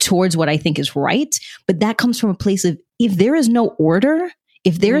hard towards what I think is right. But that comes from a place of, if there is no order,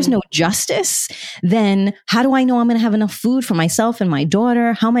 if there is no justice, then how do I know I'm going to have enough food for myself and my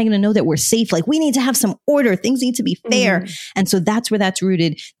daughter? How am I going to know that we're safe? Like, we need to have some order. Things need to be fair. And so that's where that's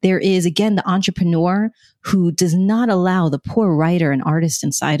rooted. There is, again, the entrepreneur who does not allow the poor writer and artist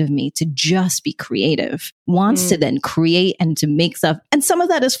inside of me to just be creative, wants to then create and to make stuff. And some of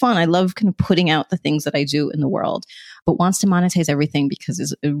that is fun. I love kind of putting out the things that I do in the world, but wants to monetize everything because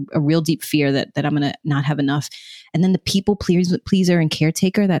there's a real deep fear that I'm going to not have enough. And then the people pleaser and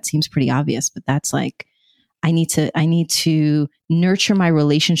caretaker, that seems pretty obvious, but that's like, I need to nurture my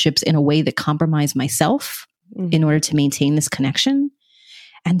relationships in a way that compromise myself in order to maintain this connection.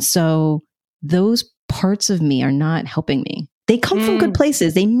 And so those parts of me are not helping me. They come from good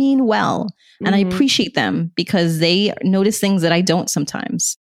places. They mean well. And I appreciate them because they notice things that I don't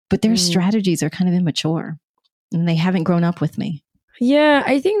sometimes. But their strategies are kind of immature and they haven't grown up with me. Yeah,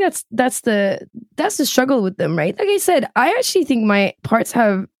 I think that's the struggle with them, right? Like I said, I actually think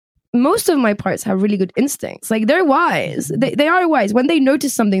most of my parts have really good instincts. Like they're wise. They are wise. When they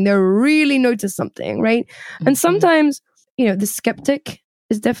notice something, they really notice something, right? And sometimes, you know, the skeptic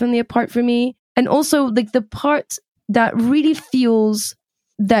is definitely a part for me. And also like the part that really feels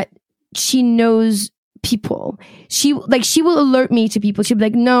that she knows people. She will alert me to people. She'll be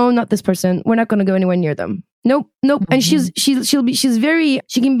like, no, not this person. We're not going to go anywhere near them. Nope. And she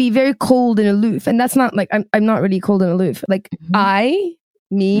can be very cold and aloof. And that's not like, I'm not really cold and aloof. Like I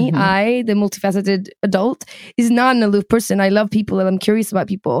Me, I, the multifaceted adult, is not an aloof person. I love people and I'm curious about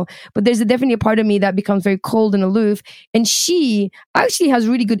people. But there's definitely a part of me that becomes very cold and aloof. And she actually has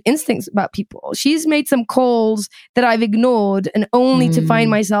really good instincts about people. She's made some calls that I've ignored and only to find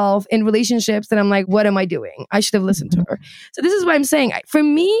myself in relationships that I'm like, what am I doing? I should have listened to her. So this is what I'm saying. For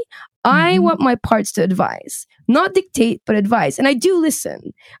me, I want my parts to advise, not dictate, but advise. And I do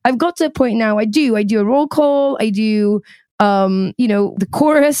listen. I've got to a point now, I do a roll call. I do the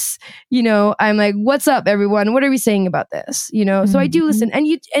chorus, I'm like, what's up, everyone? What are we saying about this? So I do listen.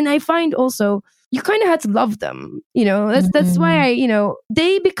 And I find also, you kind of have to love them. That's why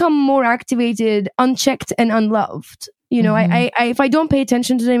they become more activated, unchecked and unloved. I if I don't pay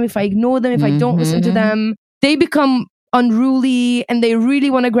attention to them, if I ignore them, if I don't listen to them, they become unruly and they really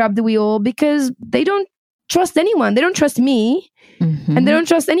want to grab the wheel because they don't trust anyone. They don't trust me. And they don't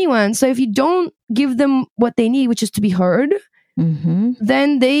trust anyone. So if you don't give them what they need, which is to be heard,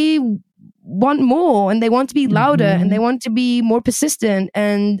 then they want more and they want to be louder and they want to be more persistent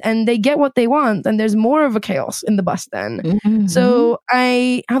and they get what they want. And there's more of a chaos in the bus then. So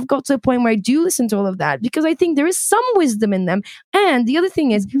I have got to a point where I do listen to all of that because I think there is some wisdom in them. And the other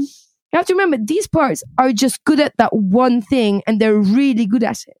thing is, you have to remember, these parts are just good at that one thing and they're really good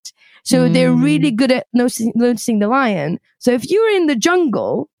at it. So they're really good at noticing the lion. So if you're in the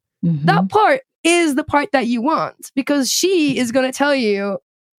jungle, that part is the part that you want because she is going to tell you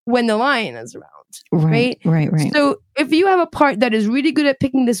when the lion is around. Right. So if you have a part that is really good at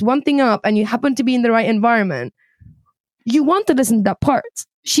picking this one thing up and you happen to be in the right environment, you want to listen to that part.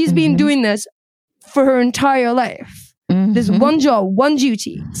 She's been doing this for her entire life. There's one job, one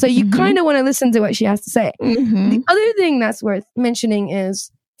duty. So you kind of want to listen to what she has to say. The other thing that's worth mentioning is,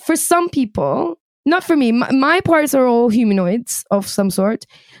 for some people, not for me, my parts are all humanoids of some sort.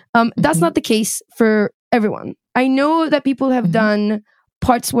 That's not the case for everyone. I know that people have done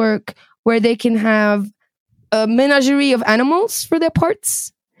parts work where they can have a menagerie of animals for their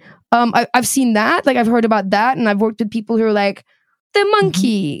parts. I've seen that. Like, I've heard about that. And I've worked with people who are like, the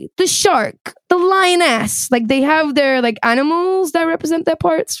monkey, the shark, the lioness. Like, they have their like animals that represent their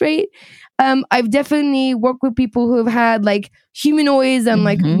parts, right? I've definitely worked with people who have had like humanoids and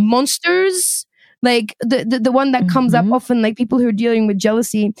like monsters. Like the one that comes up often, like people who are dealing with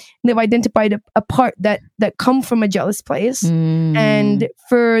jealousy, they've identified a part that come from a jealous place. And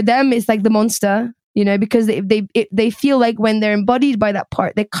for them, it's like the monster, because they feel like when they're embodied by that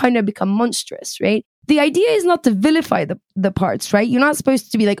part, they kind of become monstrous, right? The idea is not to vilify the parts, right? You're not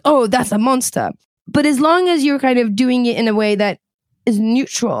supposed to be like, oh, that's a monster. But as long as you're kind of doing it in a way that is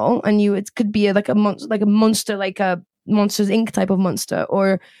neutral, and it could be like a monster, like a Monsters Inc. type of monster,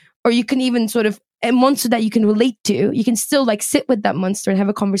 or you can even sort of a monster that you can relate to. You can still like sit with that monster and have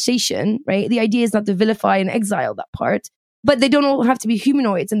a conversation, right? The idea is not to vilify and exile that part, but they don't all have to be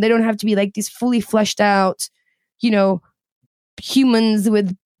humanoids, and they don't have to be like these fully fleshed out, humans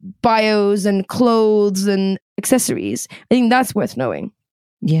with bios and clothes and accessories. I think that's worth knowing.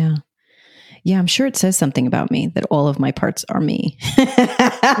 Yeah, I'm sure it says something about me that all of my parts are me.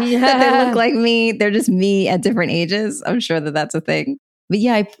 That they look like me. They're just me at different ages. I'm sure that that's a thing. But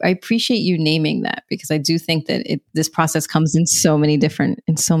yeah, I appreciate you naming that, because I do think that this process comes in so many different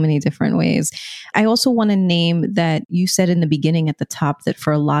ways. I also want to name that you said in the beginning at the top that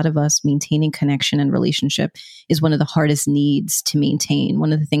for a lot of us, maintaining connection and relationship is one of the hardest needs to maintain.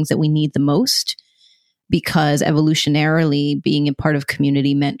 One of the things that we need the most, because evolutionarily being a part of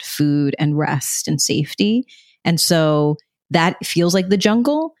community meant food and rest and safety. And so that feels like the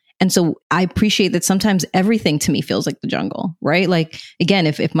jungle. And so I appreciate that sometimes everything to me feels like the jungle, right? Like, again,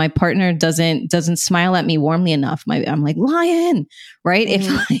 if my partner doesn't smile at me warmly enough, I'm like, lion, right? If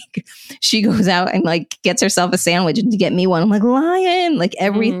like she goes out and like gets herself a sandwich and to get me one, I'm like, lion. Like,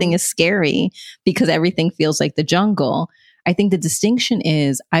 everything is scary because everything feels like the jungle. I think the distinction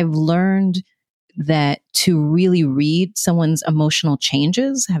is I've learned that to really read someone's emotional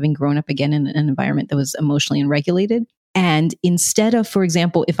changes, having grown up again in an environment that was emotionally unregulated. And instead of, for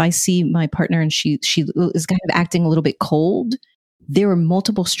example, if I see my partner and she is kind of acting a little bit cold, there are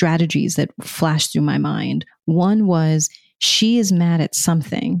multiple strategies that flashed through my mind. One was, she is mad at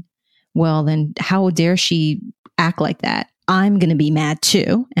something. Well, then how dare she act like that? I'm going to be mad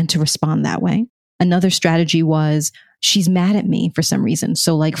too, and to respond that way. Another strategy was, she's mad at me for some reason.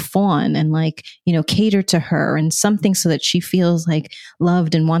 So like fawn and like, cater to her and something so that she feels like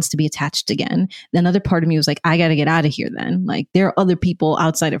loved and wants to be attached again. Another part of me was like, I got to get out of here then. Like, there are other people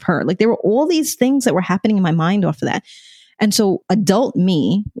outside of her. Like, there were all these things that were happening in my mind off of that. And so adult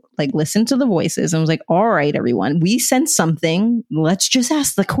me, like, listened to the voices and was like, all right, everyone, we sense something. Let's just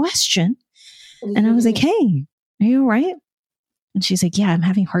ask the question. And I was like, hey, are you all right? And she's like, yeah, I'm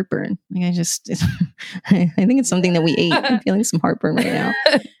having heartburn. Like I think it's something that we ate. I'm feeling some heartburn right now.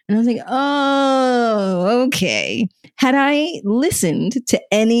 And I was like, oh, okay. Had I listened to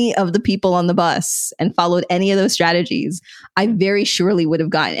any of the people on the bus and followed any of those strategies, I very surely would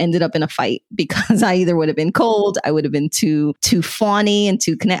have ended up in a fight, because I either would have been cold, I would have been too fawny and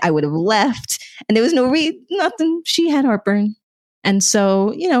too connect. I would have left, and there was nothing. She had heartburn. And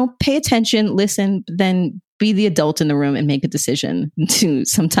so, pay attention, listen, then be the adult in the room and make a decision to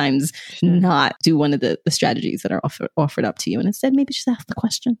sometimes not do one of the strategies that are offered up to you. And instead, maybe just ask the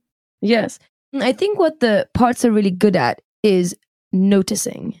question. Yes. I think what the parts are really good at is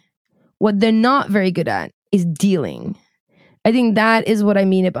noticing. What they're not very good at is dealing. I think that is what I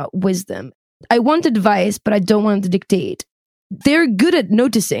mean about wisdom. I want advice, but I don't want to dictate. They're good at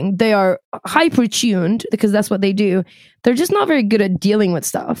noticing. They are hyper-tuned, because that's what they do. They're just not very good at dealing with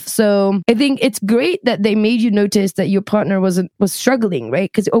stuff. So I think it's great that they made you notice that your partner was struggling, right?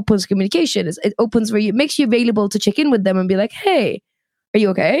 Because it opens communication. It opens where it makes you available to check in with them and be like, hey, are you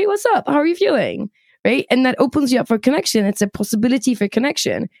okay? What's up? How are you feeling? Right? And that opens you up for connection. It's a possibility for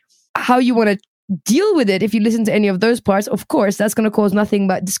connection. How you want to deal with it, if you listen to any of those parts, of course, that's going to cause nothing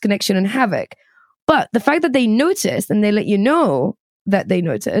but disconnection and havoc. But the fact that they noticed and they let you know that they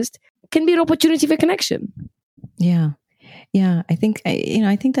noticed can be an opportunity for connection. Yeah. Yeah. I think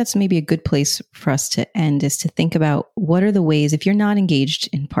that's maybe a good place for us to end, is to think about what are the ways, if you're not engaged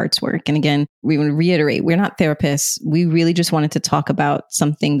in parts work. And again, we want to reiterate, we're not therapists. We really just wanted to talk about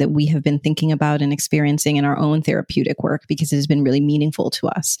something that we have been thinking about and experiencing in our own therapeutic work, because it has been really meaningful to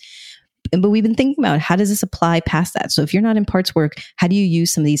us. But we've been thinking about, how does this apply past that? So if you're not in parts work, how do you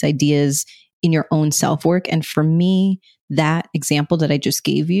use some of these ideas in your own self-work? And for me, that example that I just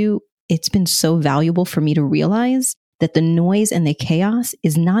gave you, it's been so valuable for me to realize that the noise and the chaos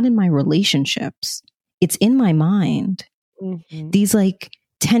is not in my relationships. It's in my mind. Mm-hmm. These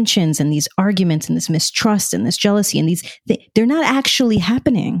tensions and these arguments and this mistrust and this jealousy and they're not actually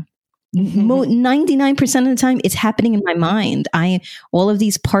happening. 99% of the time, it's happening in my mind. All of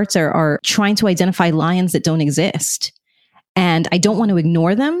these parts are trying to identify lions that don't exist. And I don't want to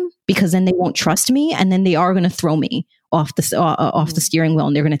ignore them, because then they won't trust me, and then they are going to throw me off the steering wheel,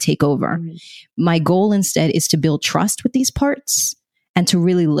 and they're going to take over. My goal instead is to build trust with these parts and to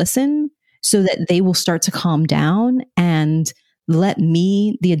really listen, so that they will start to calm down and let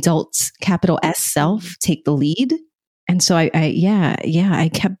me, the adult, capital S self, take the lead. And so I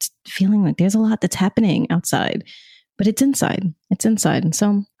kept feeling like there's a lot that's happening outside, but it's inside. And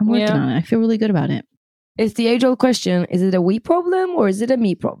so I'm working on it. I feel really good about it. It's the age-old question, is it a we problem or is it a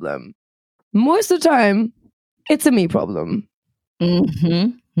me problem? Most of the time, it's a me problem.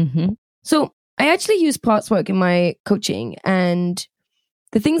 Mm-hmm. Mm-hmm. So I actually use parts work in my coaching, and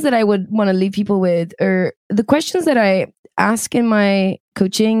the things that I would want to leave people with are the questions that I ask in my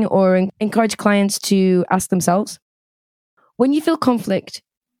coaching or encourage clients to ask themselves. When you feel conflict,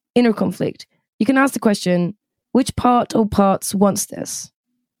 inner conflict, you can ask the question, which part or parts wants this?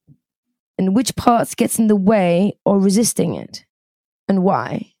 And which parts gets in the way or resisting it? And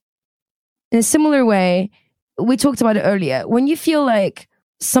why? In a similar way, we talked about it earlier. When you feel like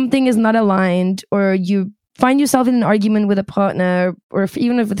something is not aligned, or you find yourself in an argument with a partner or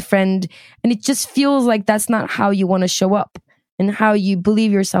even with a friend, and it just feels like that's not how you want to show up and how you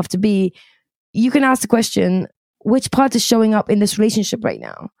believe yourself to be, you can ask the question, which part is showing up in this relationship right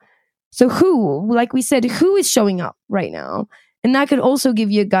now? So who, like we said, who is showing up right now? And that could also give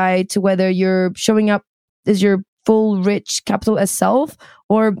you a guide to whether you're showing up as your full, rich, capital S self,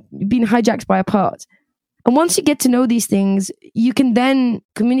 or being hijacked by a part. And once you get to know these things, you can then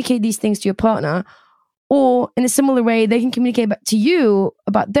communicate these things to your partner, or in a similar way, they can communicate back to you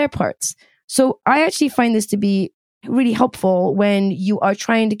about their parts. So I actually find this to be really helpful when you are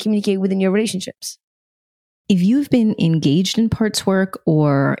trying to communicate within your relationships. If you've been engaged in parts work,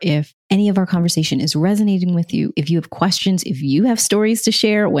 or if any of our conversation is resonating with you, if you have questions, if you have stories to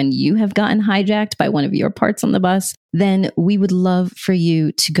share when you have gotten hijacked by one of your parts on the bus, then we would love for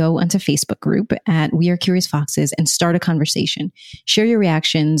you to go onto Facebook group at We Are Curious Foxes and start a conversation. Share your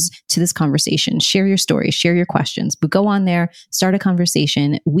reactions to this conversation, share your stories, share your questions, but go on there, start a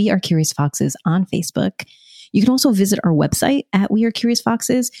conversation. We Are Curious Foxes on Facebook. You can also visit our website at We Are Curious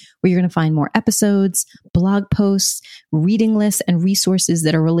Foxes, where you're going to find more episodes, blog posts, reading lists, and resources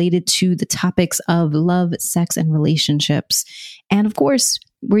that are related to the topics of love, sex, and relationships. And of course,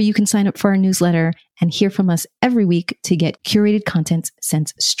 where you can sign up for our newsletter and hear from us every week to get curated content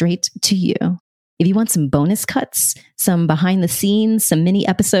sent straight to you. If you want some bonus cuts, some behind the scenes, some mini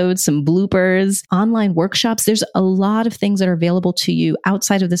episodes, some bloopers, online workshops, there's a lot of things that are available to you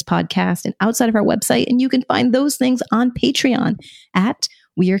outside of this podcast and outside of our website. And you can find those things on Patreon at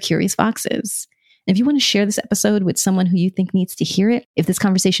We Are Curious Foxes. And if you want to share this episode with someone who you think needs to hear it, if this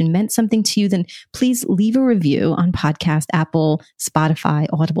conversation meant something to you, then please leave a review on Podcast, Apple, Spotify,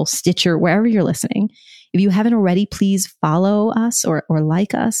 Audible, Stitcher, wherever you're listening. If you haven't already, please follow us or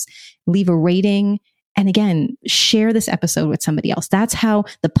like us, leave a rating. And again, share this episode with somebody else. That's how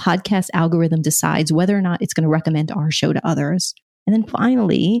the podcast algorithm decides whether or not it's going to recommend our show to others. And then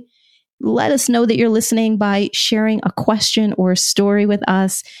finally, let us know that you're listening by sharing a question or a story with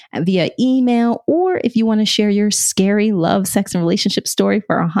us via email, or if you want to share your scary love, sex, and relationship story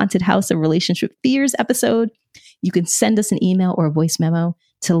for our Haunted House of Relationship Fears episode, you can send us an email or a voice memo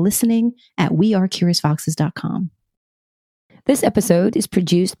to listening@wearecuriousfoxes.com. This episode is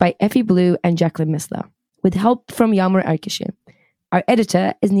produced by Effie Blue and Jacqueline Missler, with help from Yamur Erkishir. Our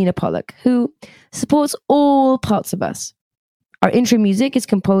editor is Nina Pollock, who supports all parts of us. Our intro music is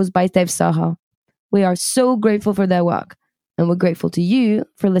composed by Dev Saha. We are so grateful for their work, and we're grateful to you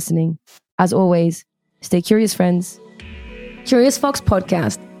for listening. As always, stay curious, friends. Curious Fox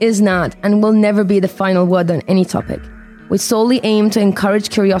Podcast is not and will never be the final word on any topic. We solely aim to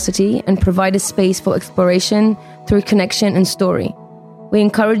encourage curiosity and provide a space for exploration through connection and story. We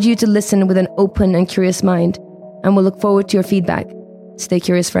encourage you to listen with an open and curious mind, and we'll look forward to your feedback. Stay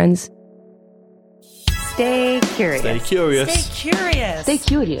curious, friends. Stay curious. Stay curious. Stay curious. Stay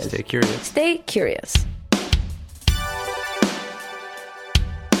curious. Stay curious. Stay curious.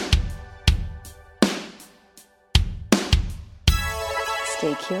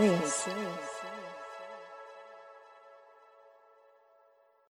 Stay curious.